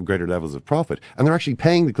ever greater levels of profit. And they're actually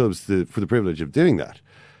paying the clubs for the privilege of doing that.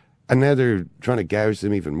 And now they're trying to gouge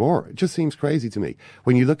them even more. It just seems crazy to me.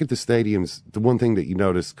 When you look at the stadiums, the one thing that you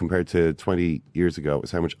notice compared to 20 years ago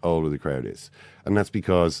is how much older the crowd is. And that's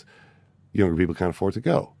because younger people can't afford to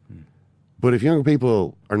go. But if younger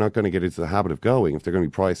people are not going to get into the habit of going, if they're going to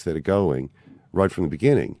be priced out of going right from the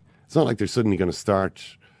beginning, it's not like they're suddenly going to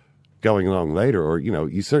start going along later, or,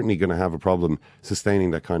 you're certainly going to have a problem sustaining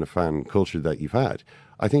that kind of fan culture that you've had.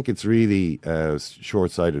 I think it's really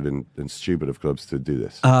short-sighted and stupid of clubs to do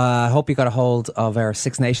this. I hope you got a hold of our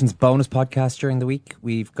Six Nations bonus podcast during the week.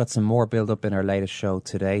 We've got some more build-up in our latest show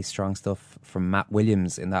today. Strong stuff from Matt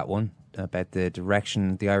Williams in that one about the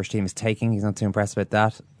direction the Irish team is taking. He's not too impressed about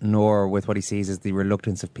that, nor with what he sees as the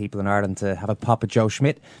reluctance of people in Ireland to have a pop at Joe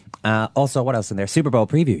Schmidt. Also, what else in there? Super Bowl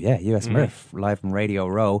preview. Yeah, US Murph, live from Radio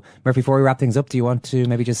Row. Murph, before we wrap things up, do you want to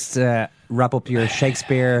maybe just wrap up your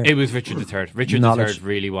Shakespeare? It was Richard III. Richard III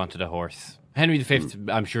really wanted a horse. Henry V,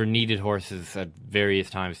 I'm sure, needed horses at various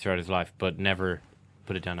times throughout his life, but never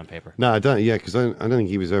put it down on paper. No, I don't. Yeah, because I don't think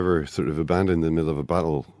he was ever sort of abandoned in the middle of a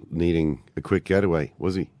battle needing a quick getaway,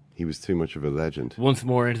 was he? He was too much of a legend. Once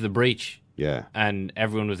more into the breach. Yeah. And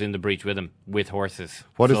everyone was in the breach with him, with horses.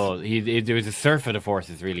 There was a surfeit of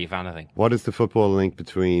horses, really, if anything. What is the football link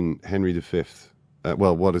between Henry V?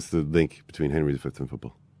 What is the link between Henry V and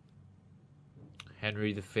football?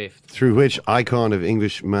 Henry V. Through which icon of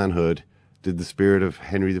English manhood did the spirit of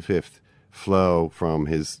Henry V flow from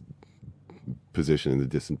his position in the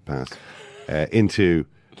distant past into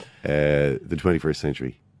the 21st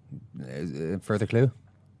century? Further clue?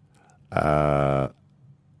 A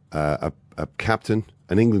captain,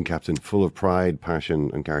 an England captain, full of pride,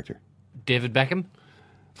 passion, and character. David Beckham?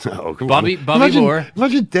 Oh, come Bobby on. Moore.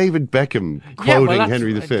 Imagine David Beckham quoting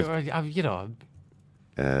Henry V.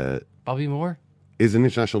 Bobby Moore is an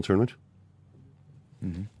international tournament.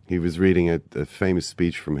 Mm-hmm. He was reading a famous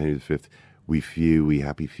speech from Henry V. We few, we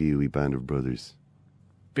happy few, we band of brothers.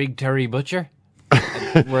 Big Terry Butcher.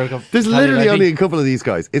 There's literally only a couple of these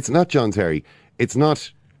guys. It's not John Terry. It's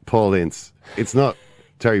not Paul Ince. It's not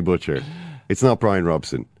Terry Butcher. It's not Brian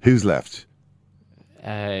Robson. Who's left?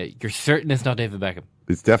 You're certain it's not David Beckham?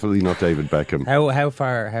 It's definitely not David Beckham. How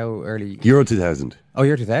early? Euro 2000. Oh,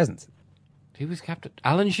 Euro 2000. Who was captain?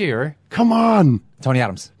 Alan Shearer. Come on. Tony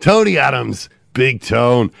Adams. Tony Adams. Big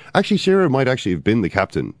Tone. Actually, Shearer might actually have been the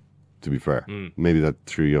captain, to be fair. Maybe that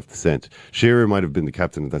threw you off the scent. Shearer might have been the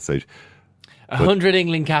captain at that stage. 100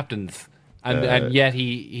 England captains. And yet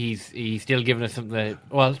he's still giving us something that...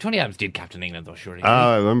 Well, Tony Adams did captain England, though, surely.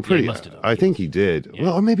 I'm pretty... He must have done. I think he did. Yeah.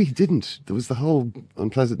 Well, or maybe he didn't. There was the whole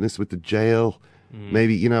unpleasantness with the jail.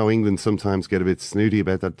 Maybe, England sometimes get a bit snooty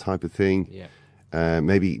about that type of thing. Yeah.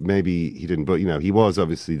 Maybe he didn't. But, he was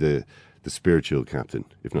obviously the spiritual captain,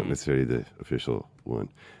 if not necessarily the official one.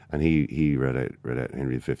 And he read out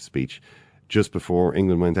Henry V's speech just before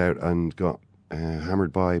England went out and got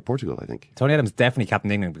hammered by Portugal, I think. Tony Adams definitely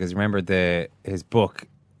captained England because remember his book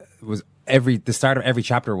was the start of every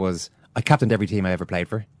chapter was I captained every team I ever played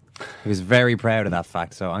for. He was very proud of that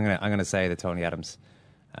fact. So I'm gonna say that Tony Adams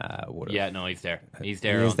would have. Yeah, no, he's there. He's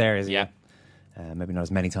there. He is there, isn't he? Maybe not as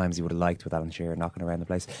many times he would have liked with Alan Shearer knocking around the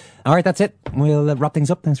place. All right, that's it. We'll wrap things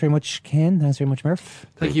up. Thanks very much, Ken. Thanks very much, Murph.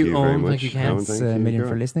 Thank you, very Owen. much. Thank you, Ken. Owen, Thanks thank a you, million for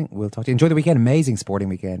Gareth. listening. We'll talk to you. Enjoy the weekend. Amazing sporting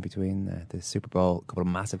weekend between the Super Bowl, a couple of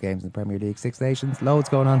massive games in the Premier League, Six Nations, loads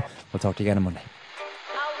going on. We'll talk to you again on Monday.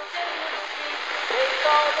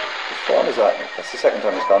 What form is that? That's the second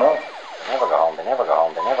time it's gone off. They never go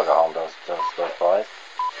home, those boys.